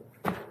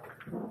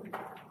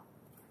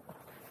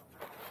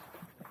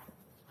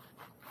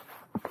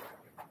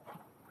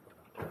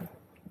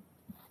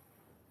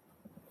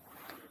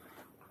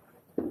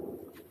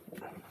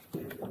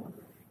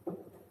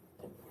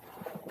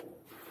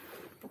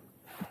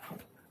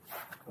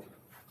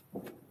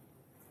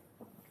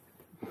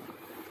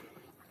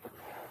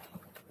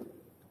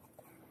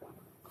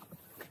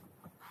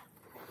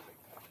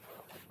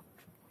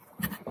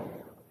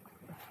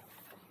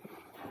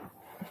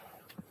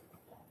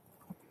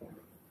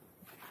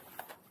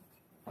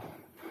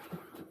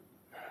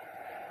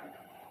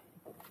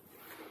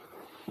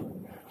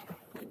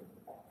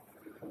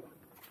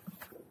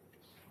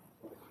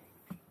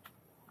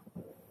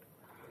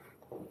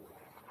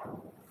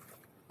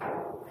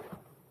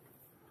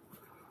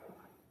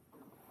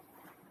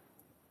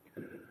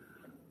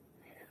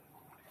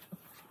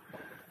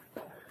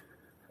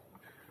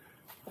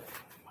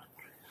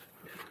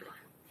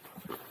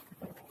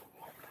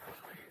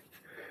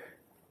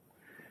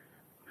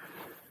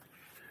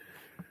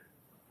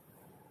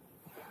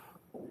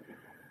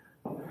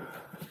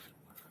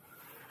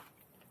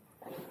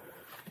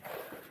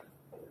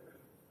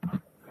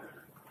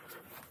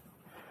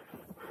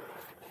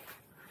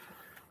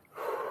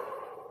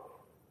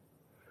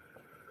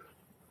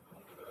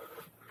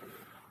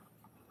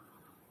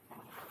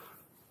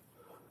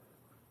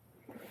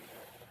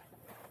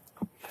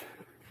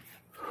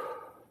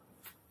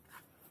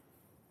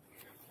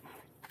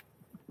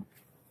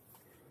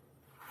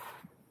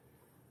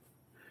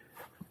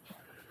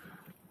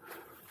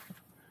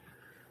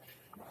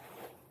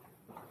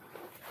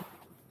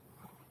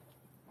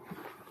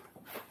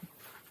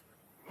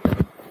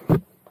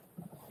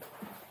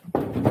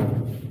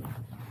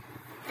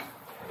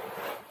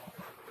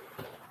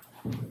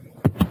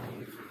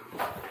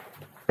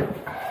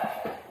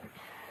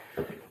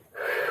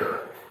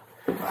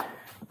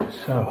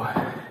 So,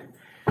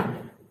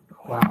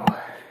 wow,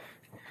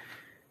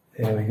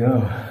 There we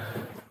go.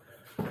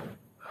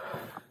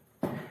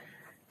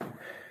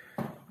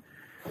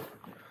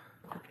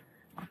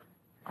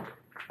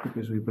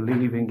 Because we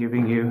believe in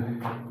giving you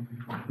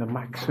the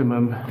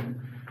maximum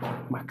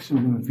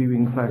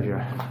viewing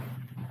pleasure.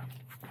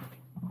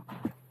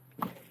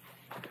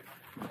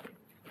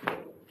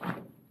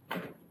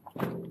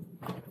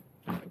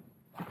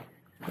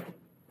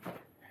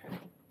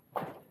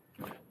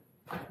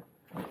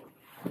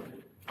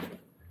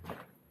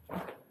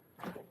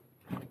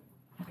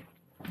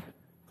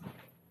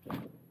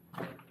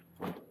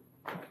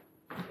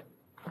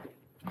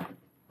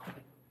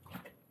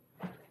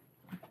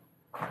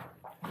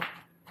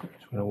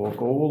 I'm going to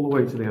walk all the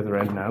way to the other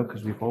end now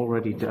because we've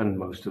already done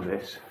most of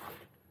this.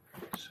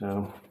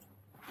 So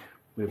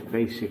we're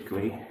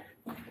basically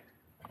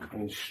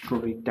going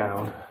straight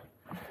down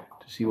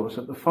to see what's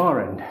at the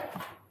far end.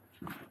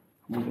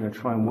 We're going to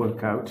try and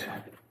work out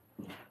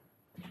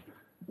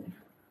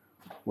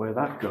where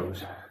that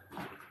goes.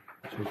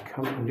 So we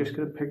come, I'm just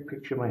going to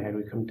picture in my head.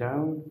 We come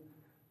down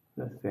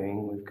the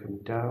thing, we come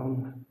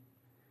down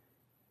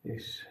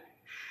this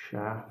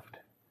shaft.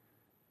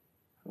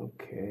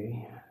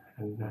 Okay.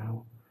 And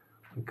now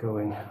we're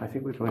going, I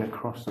think we're going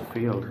across the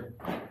field.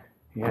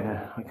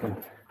 Yeah, I can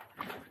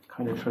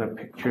kind of try to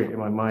picture it in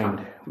my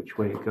mind, which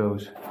way it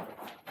goes.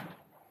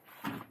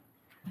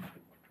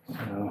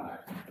 So,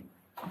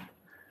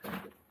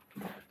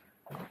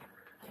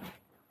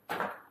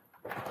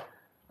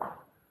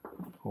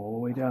 all the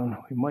way down.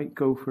 We might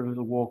go for a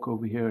little walk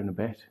over here in a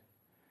bit.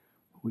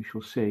 We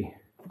shall see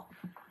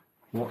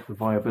what the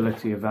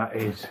viability of that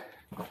is,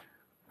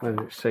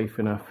 whether it's safe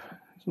enough.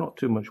 There's not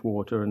too much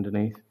water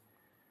underneath.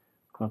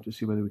 We'll have to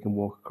see whether we can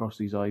walk across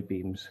these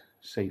I-beams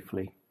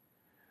safely.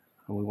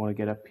 And we want to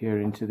get up here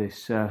into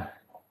this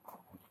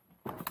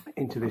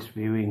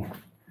viewing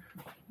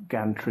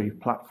gantry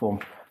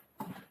platform.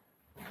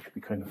 Should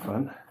be kind of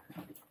fun.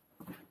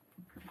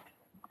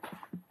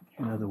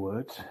 In other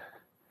words,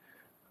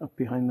 up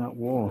behind that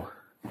wall.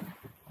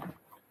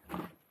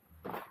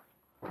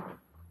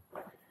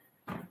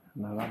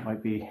 Now that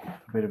might be a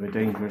bit of a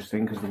dangerous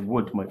thing because the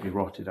wood might be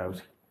rotted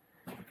out.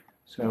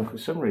 So for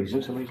some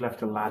reason somebody's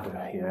left a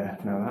ladder here.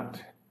 Now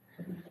that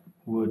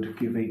would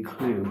give a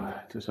clue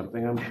to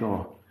something, I'm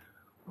sure.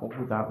 What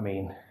would that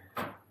mean?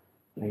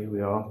 Here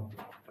we are,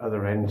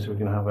 other end, so we're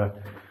going to have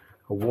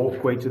a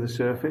walkway to the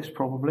surface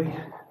probably.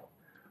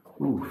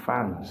 Ooh,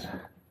 fans.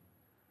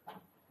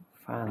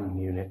 Fan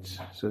units.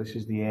 So this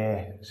is the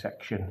air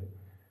section,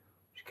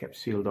 which kept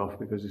sealed off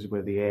because this is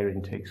where the air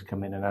intakes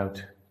come in and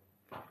out.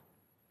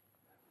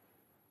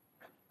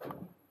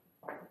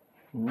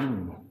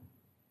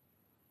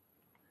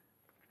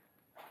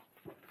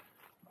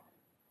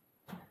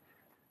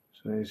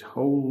 So there's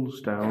holes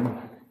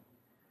down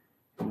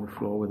in the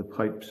floor where the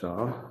pipes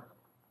are.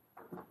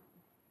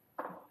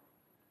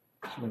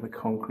 Some of the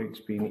concrete's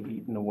been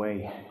eaten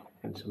away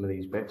in some of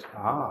these bits.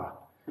 Ah,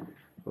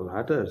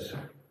 ladders.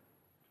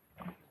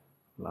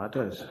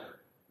 Ladders.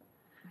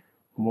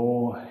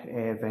 More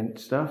air vent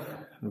stuff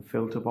and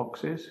filter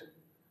boxes.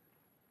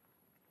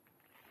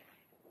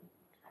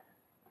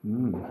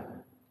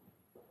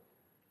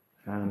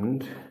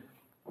 And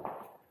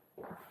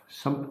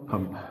sump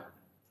pump.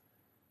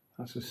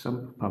 That's a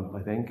sump pump,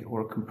 I think,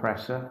 or a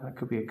compressor. That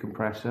could be a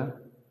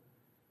compressor.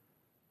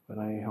 But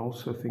I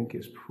also think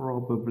it's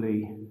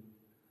probably,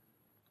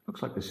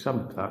 looks like a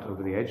sump, that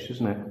over the edge,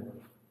 doesn't it?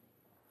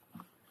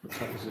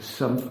 Looks like it's a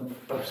sump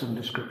of some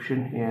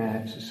description. Yeah,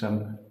 it's a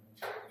sump.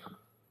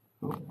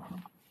 Oh,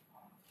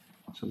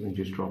 something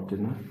just dropped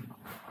in there.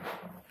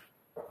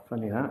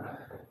 Funny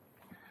that.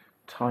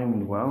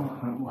 Timed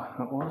well,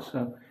 that was.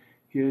 So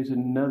here's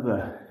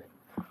another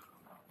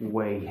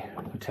way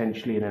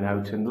potentially in and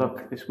out, and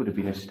look, this would have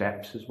been a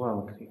steps as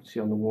well. You can see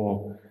on the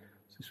wall,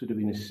 so this would have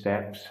been a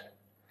steps.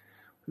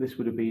 This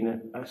would have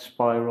been a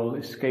spiral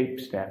escape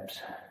steps.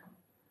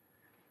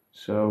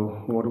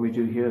 So what do we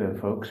do here then,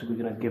 folks? Are we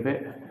going to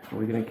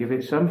give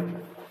it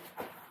some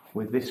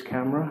with this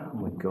camera? Oh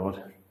my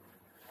god,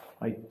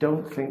 I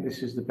don't think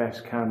this is the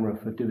best camera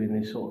for doing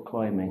this sort of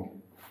climbing,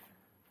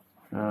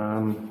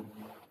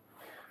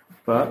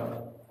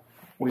 but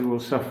we will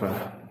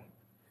suffer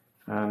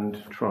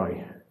and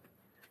try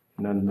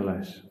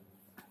nonetheless.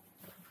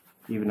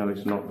 Even though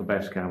it's not the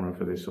best camera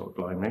for this sort of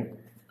climbing,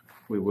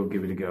 we will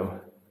give it a go.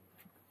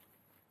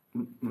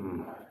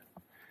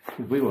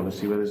 We want to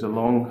see where there's a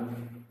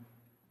long,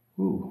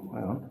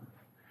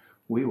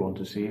 we want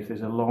to see if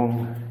there's a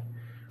long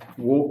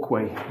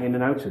walkway in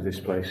and out of this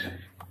place.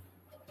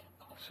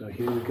 So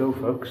here we go,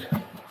 folks.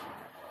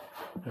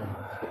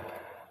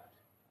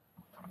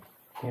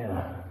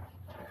 Yeah,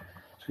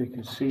 so you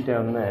can see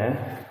down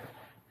there,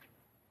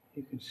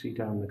 you can see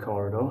down the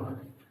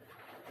corridor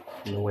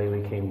and the way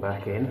we came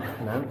back in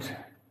and out.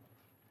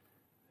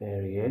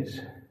 There he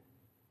is.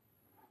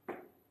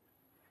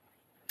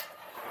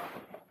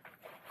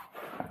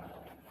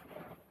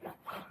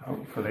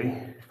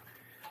 Hopefully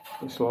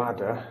this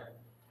ladder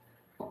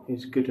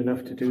is good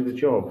enough to do the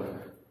job.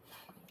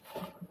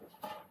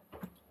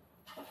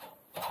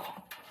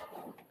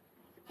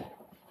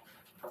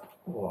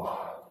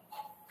 Oh.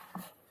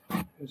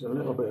 There's a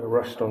little bit of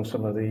rust on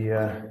some of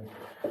the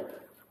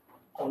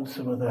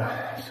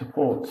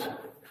supports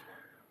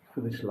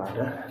for this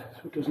ladder,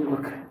 so it doesn't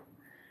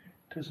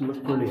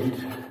look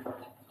brilliant.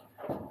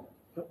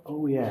 But,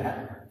 oh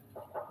yeah.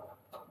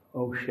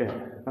 Oh shit.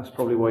 That's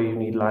probably why you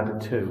need ladder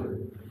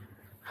 2.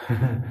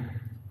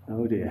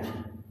 Oh dear.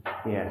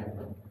 Yeah.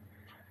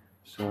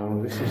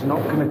 So this is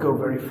not going to go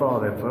very far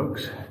then,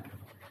 folks.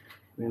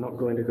 We're not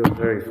going to go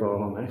very far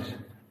on this.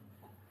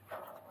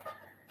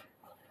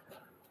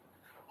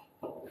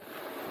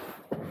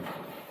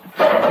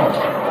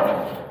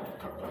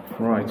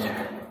 Right.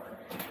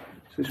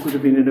 So this would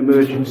have been an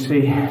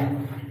emergency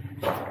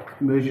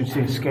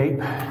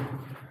escape.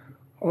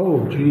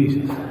 Oh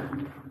Jesus.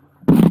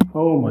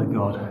 Oh my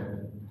God.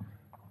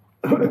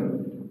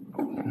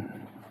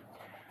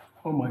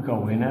 Oh my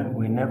God,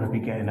 we'll never be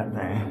getting up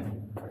there.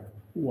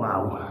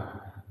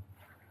 Wow.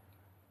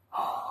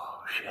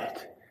 Oh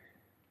shit.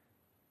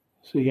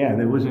 So yeah,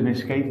 there was an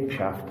escape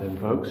shaft then,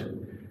 folks,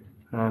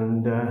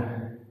 and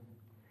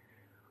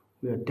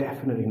we are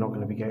definitely not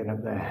going to be getting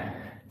up there.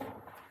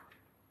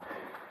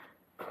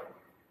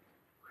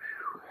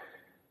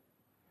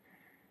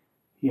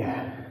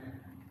 Yeah.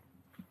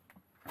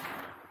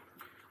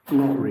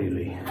 Not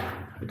really.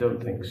 I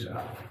don't think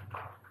so.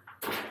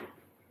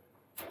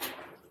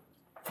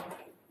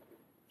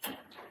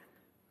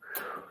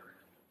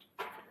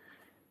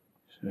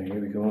 So here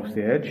we go off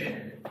the edge.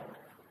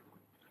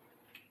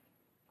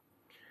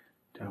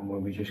 Down where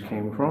we just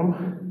came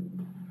from.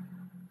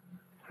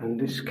 And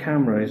this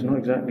camera is not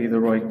exactly the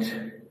right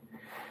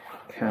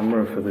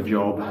camera for the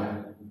job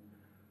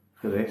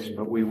for this,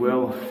 but we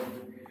will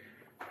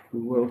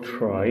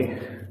try.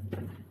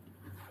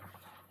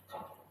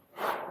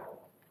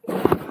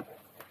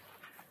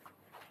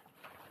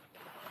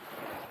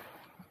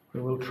 We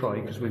will try,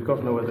 because we've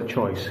got no other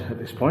choice at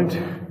this point,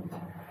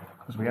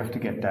 because we have to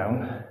get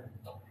down.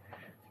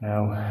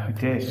 Now, I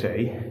dare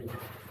say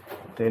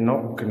they're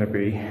not going to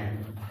be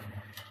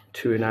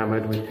too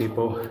enamored with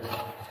people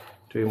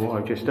doing what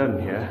I've just done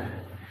here.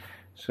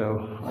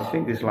 So I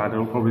think this ladder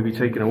will probably be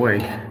taken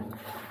away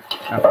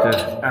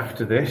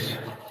after this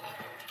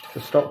to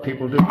stop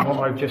people doing what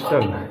I've just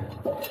done.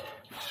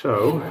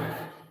 So,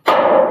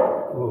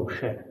 oh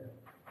shit.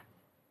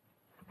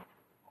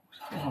 What's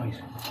that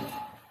noise?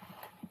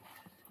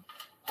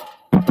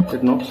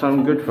 Did not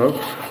sound good,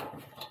 folks.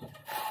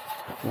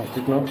 That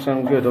did not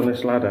sound good on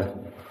this ladder.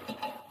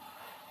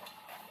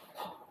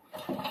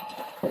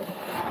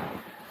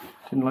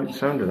 Didn't like the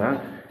sound of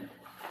that.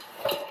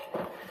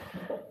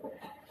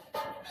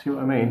 See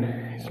what I mean?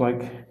 It's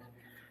like,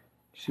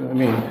 see what I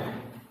mean? A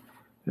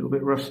little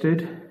bit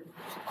rusted.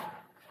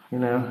 You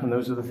know, and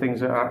those are the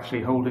things that are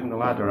actually holding the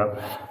ladder up.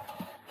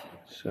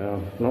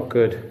 So, not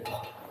good.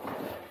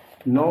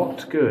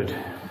 Not good.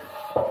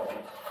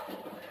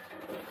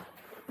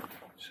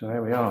 So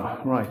there we are.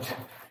 Right.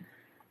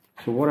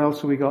 So what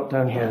else have we got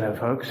down here then,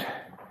 folks?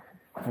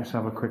 Let's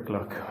have a quick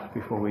look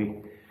before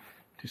we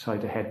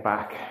decide to head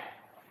back.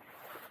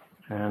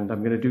 And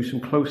I'm going to do some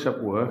close-up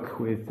work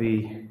with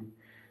the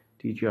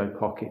DJI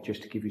Pocket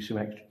just to give you some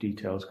extra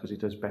details because it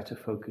does better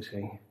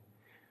focusing.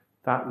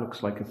 That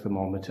looks like a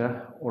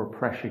thermometer or a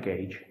pressure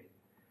gauge.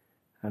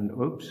 And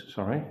oops,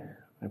 sorry,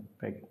 I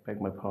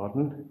beg my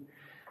pardon.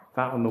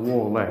 That on the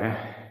wall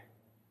there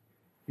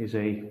is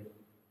a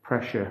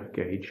pressure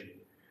gauge,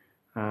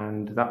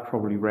 and that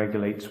probably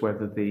regulates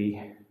whether the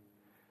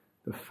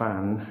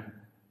fan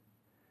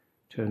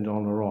turns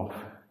on or off,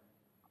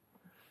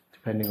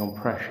 depending on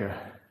pressure.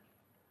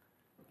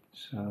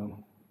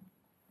 So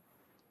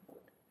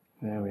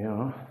there we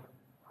are.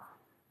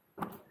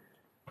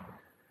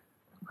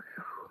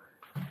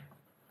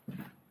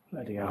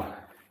 Bloody hell.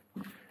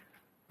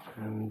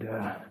 And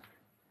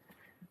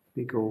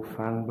big old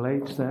fan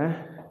blades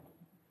there.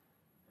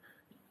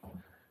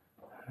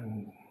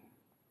 And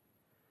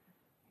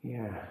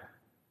yeah.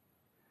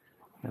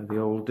 And the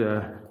old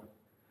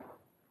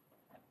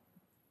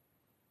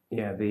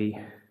yeah, the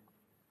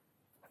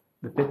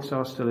bits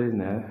are still in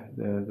there,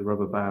 the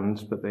rubber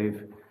bands, but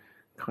they've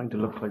kind of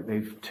looked like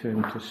they've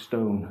turned to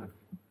stone.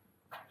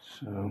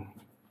 So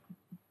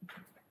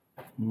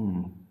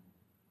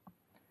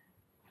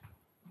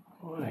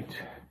right,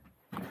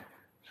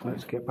 so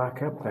let's get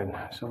back up then.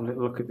 Let's have a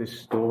little look at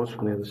this stores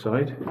from the other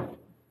side.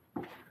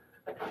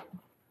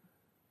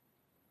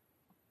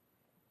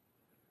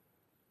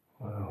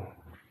 Wow.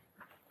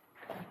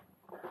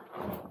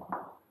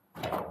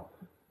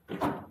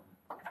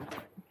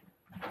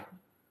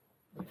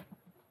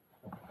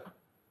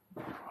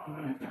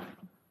 Right.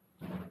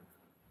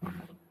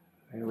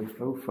 There we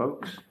go,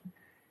 folks.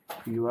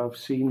 You have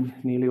seen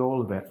nearly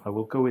all of it. I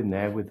will go in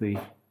there with the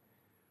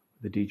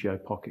DJI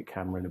Pocket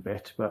camera in a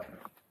bit, but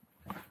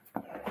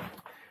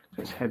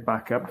let's head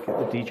back up,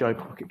 get the DJI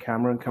Pocket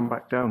camera and come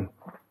back down.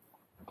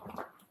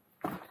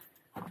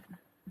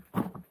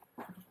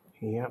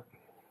 Yep.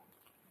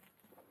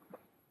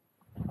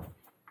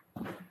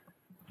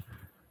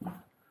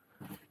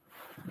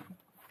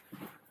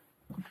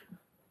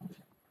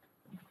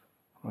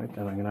 Right,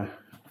 then I'm going to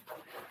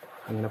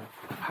I'm going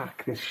to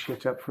pack this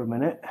shit up for a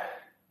minute.